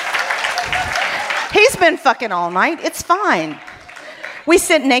 He's been fucking all night. It's fine. We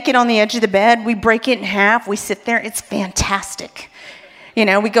sit naked on the edge of the bed. We break it in half. We sit there. It's fantastic. You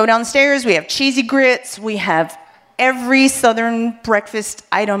know, we go downstairs. We have cheesy grits. We have every Southern breakfast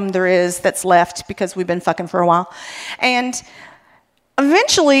item there is that's left because we've been fucking for a while. And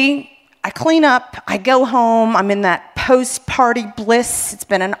eventually, I clean up, I go home, I'm in that post-party bliss. It's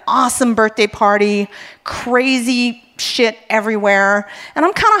been an awesome birthday party, crazy shit everywhere, and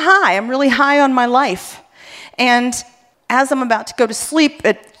I'm kind of high. I'm really high on my life. And as I'm about to go to sleep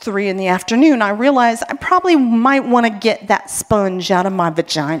at 3 in the afternoon, I realize I probably might want to get that sponge out of my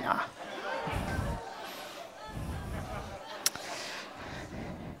vagina.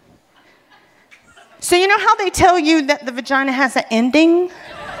 So you know how they tell you that the vagina has an ending?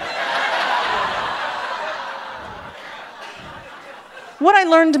 What I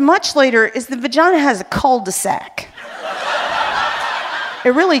learned much later is the vagina has a cul-de-sac. It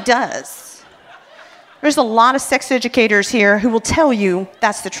really does. There's a lot of sex educators here who will tell you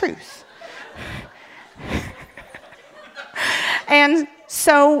that's the truth. And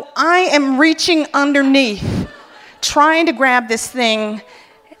so I am reaching underneath, trying to grab this thing,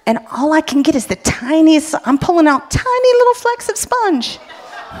 and all I can get is the tiniest, I'm pulling out tiny little flecks of sponge.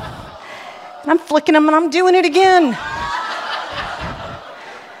 And I'm flicking them and I'm doing it again.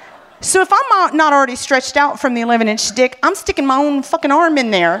 So if I'm not already stretched out from the 11-inch dick, I'm sticking my own fucking arm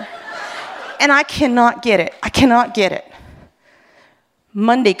in there. And I cannot get it. I cannot get it.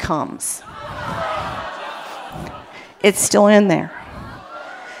 Monday comes. It's still in there.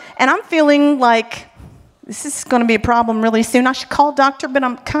 And I'm feeling like this is going to be a problem really soon. I should call a doctor, but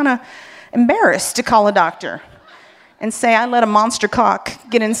I'm kind of embarrassed to call a doctor and say I let a monster cock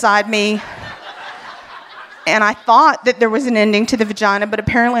get inside me. And I thought that there was an ending to the vagina, but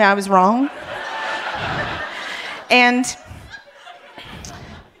apparently I was wrong. And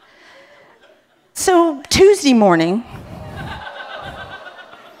so Tuesday morning,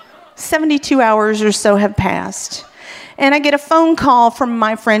 72 hours or so have passed, and I get a phone call from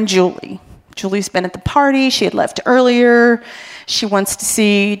my friend Julie. Julie's been at the party. She had left earlier. She wants to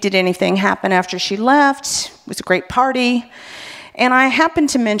see, did anything happen after she left? It was a great party. And I happened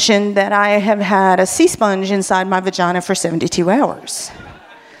to mention that I have had a sea sponge inside my vagina for 72 hours.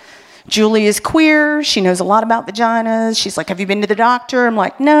 Julie is queer. She knows a lot about vaginas. She's like, "Have you been to the doctor?" I'm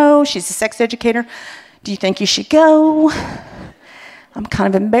like, "No." She's a sex educator. "Do you think you should go?" I'm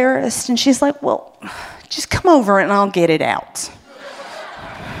kind of embarrassed. And she's like, "Well, just come over and I'll get it out."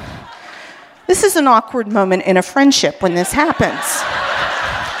 This is an awkward moment in a friendship when this happens.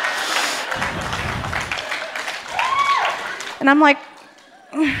 And I'm like,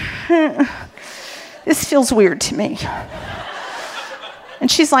 this feels weird to me. And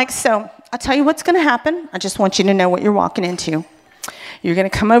she's like, "So I'll tell you what's going to happen. I just want you to know what you're walking into. You're going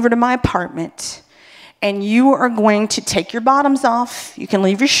to come over to my apartment, and you are going to take your bottoms off. You can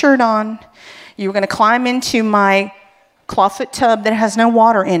leave your shirt on. You're going to climb into my clawfoot tub that has no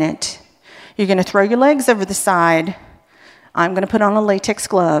water in it. You're going to throw your legs over the side. I'm going to put on a latex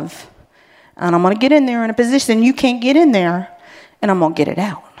glove. And I'm going to get in there in a position you can't get in there, and I'm going to get it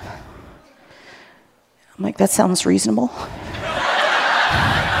out." I'm like, that sounds reasonable.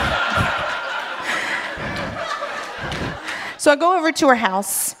 So I go over to her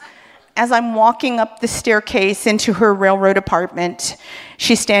house. As I'm walking up the staircase into her railroad apartment,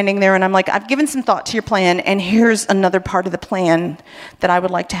 she's standing there, and I'm like, "I've given some thought to your plan, and here's another part of the plan that I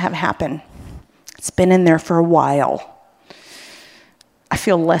would like to have happen. It's been in there for a while. I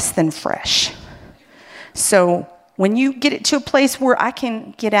feel less than fresh. So When you get it to a place where I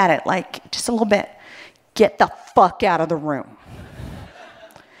can get at it, like just a little bit, get the fuck out of the room.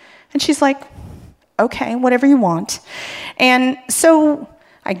 And she's like, okay, whatever you want. And so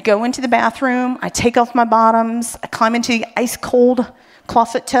I go into the bathroom, I take off my bottoms, I climb into the ice cold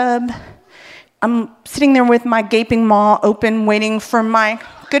clawfoot tub. I'm sitting there with my gaping maw open, waiting for my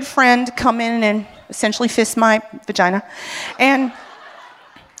good friend to come in and essentially fist my vagina. And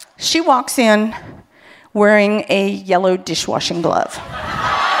she walks in wearing a yellow dishwashing glove.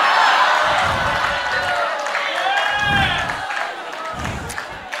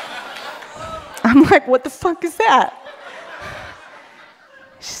 I'm like, what the fuck is that?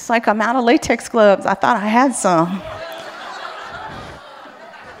 She's like, I'm out of latex gloves. I thought I had some.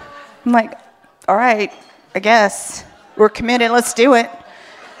 I'm like, all right, I guess. We're committed, let's do it.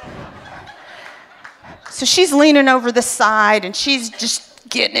 So she's leaning over the side and she's just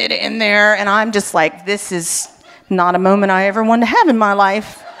getting it in there. And I'm just like, this is not a moment I ever wanted to have in my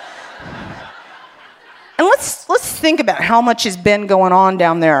life. And let's think about how much has been going on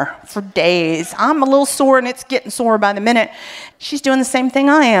down there for days. I'm a little sore and it's getting sore by the minute. She's doing the same thing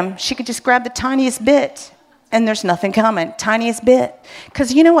I am. She could just grab the tiniest bit and there's nothing coming. Tiniest bit.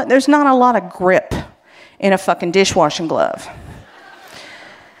 Because you know what? There's not a lot of grip in a fucking dishwashing glove.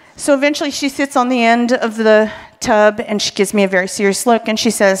 So eventually she sits on the end of the tub and she gives me a very serious look and she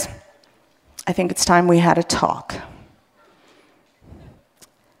says, I think it's time we had a talk.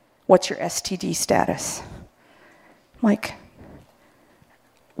 What's your STD status? I'm like,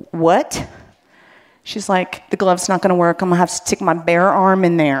 what? She's like, the glove's not going to work. I'm going to have to stick my bare arm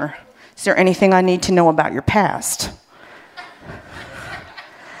in there. Is there anything I need to know about your past?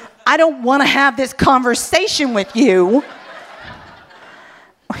 I don't want to have this conversation with you.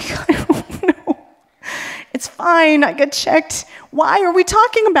 Like, I don't know. It's fine. I got checked. Why are we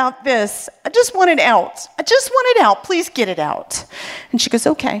talking about this? I just want it out. I just want it out. Please get it out. And she goes,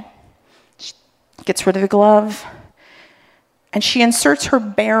 okay. She gets rid of the glove. And she inserts her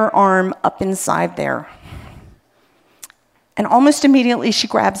bare arm up inside there. And almost immediately she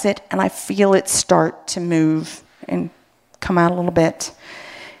grabs it and I feel it start to move and come out a little bit.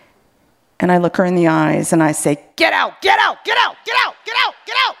 And I look her in the eyes and I say, get out, get out, get out, get out, get out,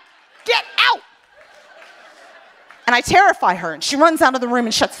 get out, get out. And I terrify her and she runs out of the room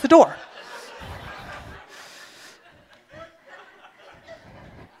and shuts the door.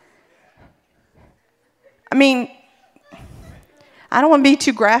 I mean, I don't want to be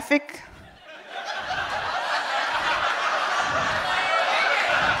too graphic.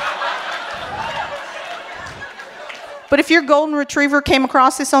 But if your golden retriever came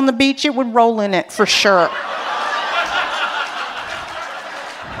across this on the beach, it would roll in it for sure.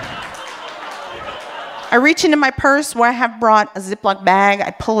 I reach into my purse where I have brought a Ziploc bag.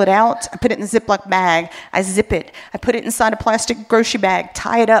 I pull it out. I put it in the Ziploc bag. I zip it. I put it inside a plastic grocery bag,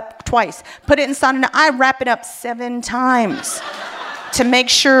 tie it up twice, put it inside and I wrap it up 7 times to make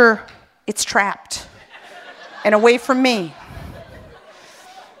sure it's trapped and away from me.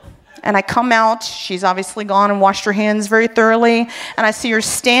 And I come out, she's obviously gone and washed her hands very thoroughly, and I see her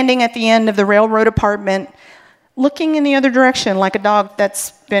standing at the end of the railroad apartment, looking in the other direction like a dog that's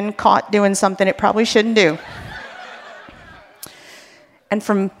been caught doing something it probably shouldn't do. And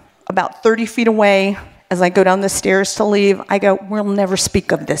from about 30 feet away, as I go down the stairs to leave, I go, we'll never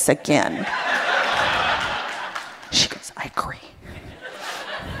speak of this again. She goes, I agree.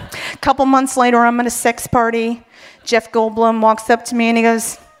 A couple months later, I'm at a sex party. Jeff Goldblum walks up to me and he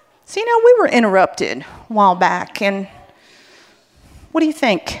goes, so, you know, we were interrupted a while back, and what do you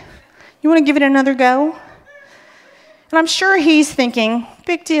think? You want to give it another go? And I'm sure he's thinking,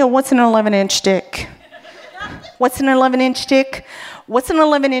 big deal, what's an 11-inch dick? What's an 11-inch dick? What's an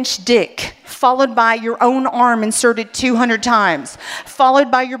 11-inch dick? Followed by your own arm inserted 200 times. Followed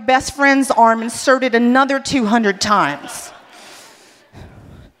by your best friend's arm inserted another 200 times.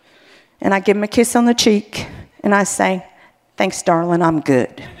 And I give him a kiss on the cheek, and I say, thanks, darling, I'm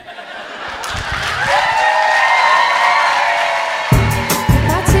good.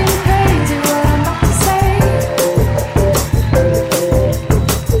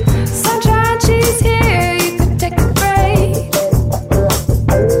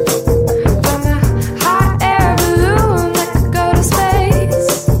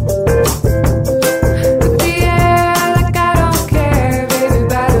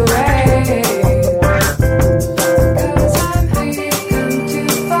 Too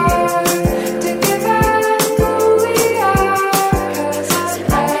far.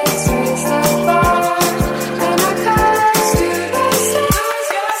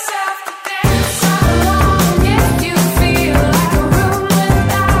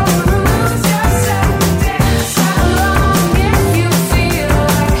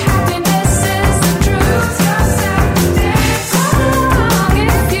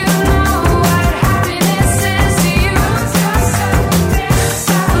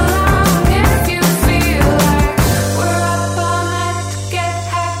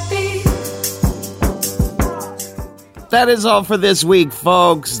 That is all for this week,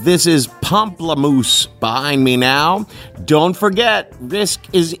 folks. This is Pomplamoose behind me now. Don't forget, Risk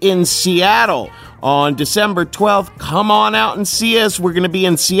is in Seattle on December 12th. Come on out and see us. We're going to be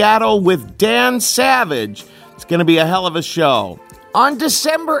in Seattle with Dan Savage. It's going to be a hell of a show. On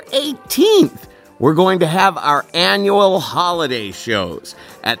December 18th, we're going to have our annual holiday shows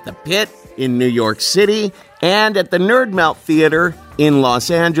at the Pit in New York City and at the Nerd Melt Theater in Los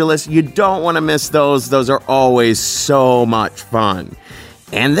Angeles. You don't want to miss those. Those are always so much fun.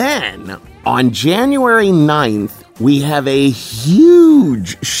 And then on January 9th, we have a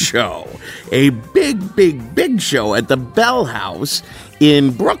huge show, a big show at the Bell House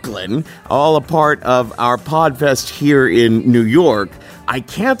in Brooklyn, all a part of our Podfest here in New York. I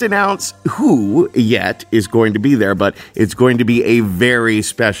can't announce who yet is going to be there, but it's going to be a very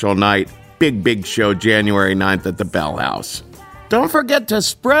special night. Big show, January 9th at the Bell House. Don't forget to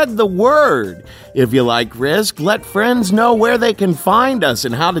spread the word. If you like Risk, let friends know where they can find us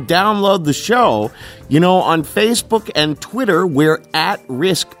and how to download the show. You know, on Facebook and Twitter, we're at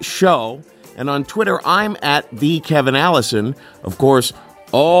Risk Show. And on Twitter, I'm at the Kevin Allison. Of course,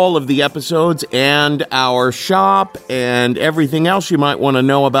 all of the episodes and our shop and everything else you might want to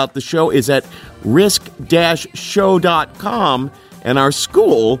know about the show is at risk-show.com. And our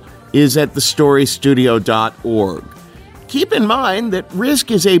school is at thestorystudio.org. Keep in mind that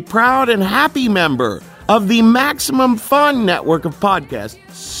Risk is a proud and happy member of the Maximum Fun network of podcasts.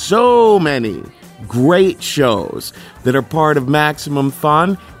 So many great shows that are part of Maximum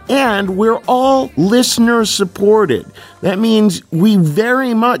Fun, and we're all listener-supported. That means we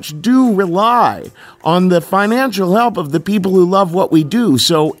very much do rely on the financial help of the people who love what we do.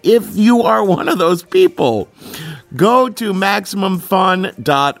 So if you are one of those people, go to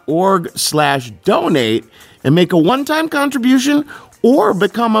MaximumFun.org/donate and make a one-time contribution or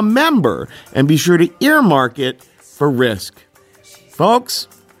become a member, and be sure to earmark it for Risk. Folks,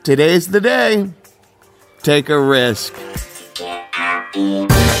 today's the day. Take a risk.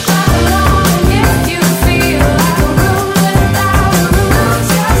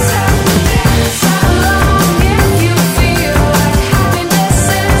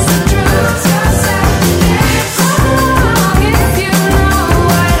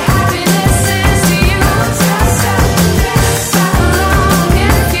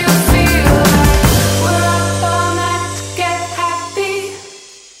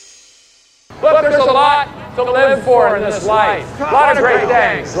 Look, there's a lot to live for in this life. A lot of great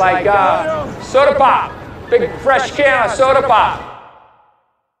things, like soda pop, big fresh can of soda pop.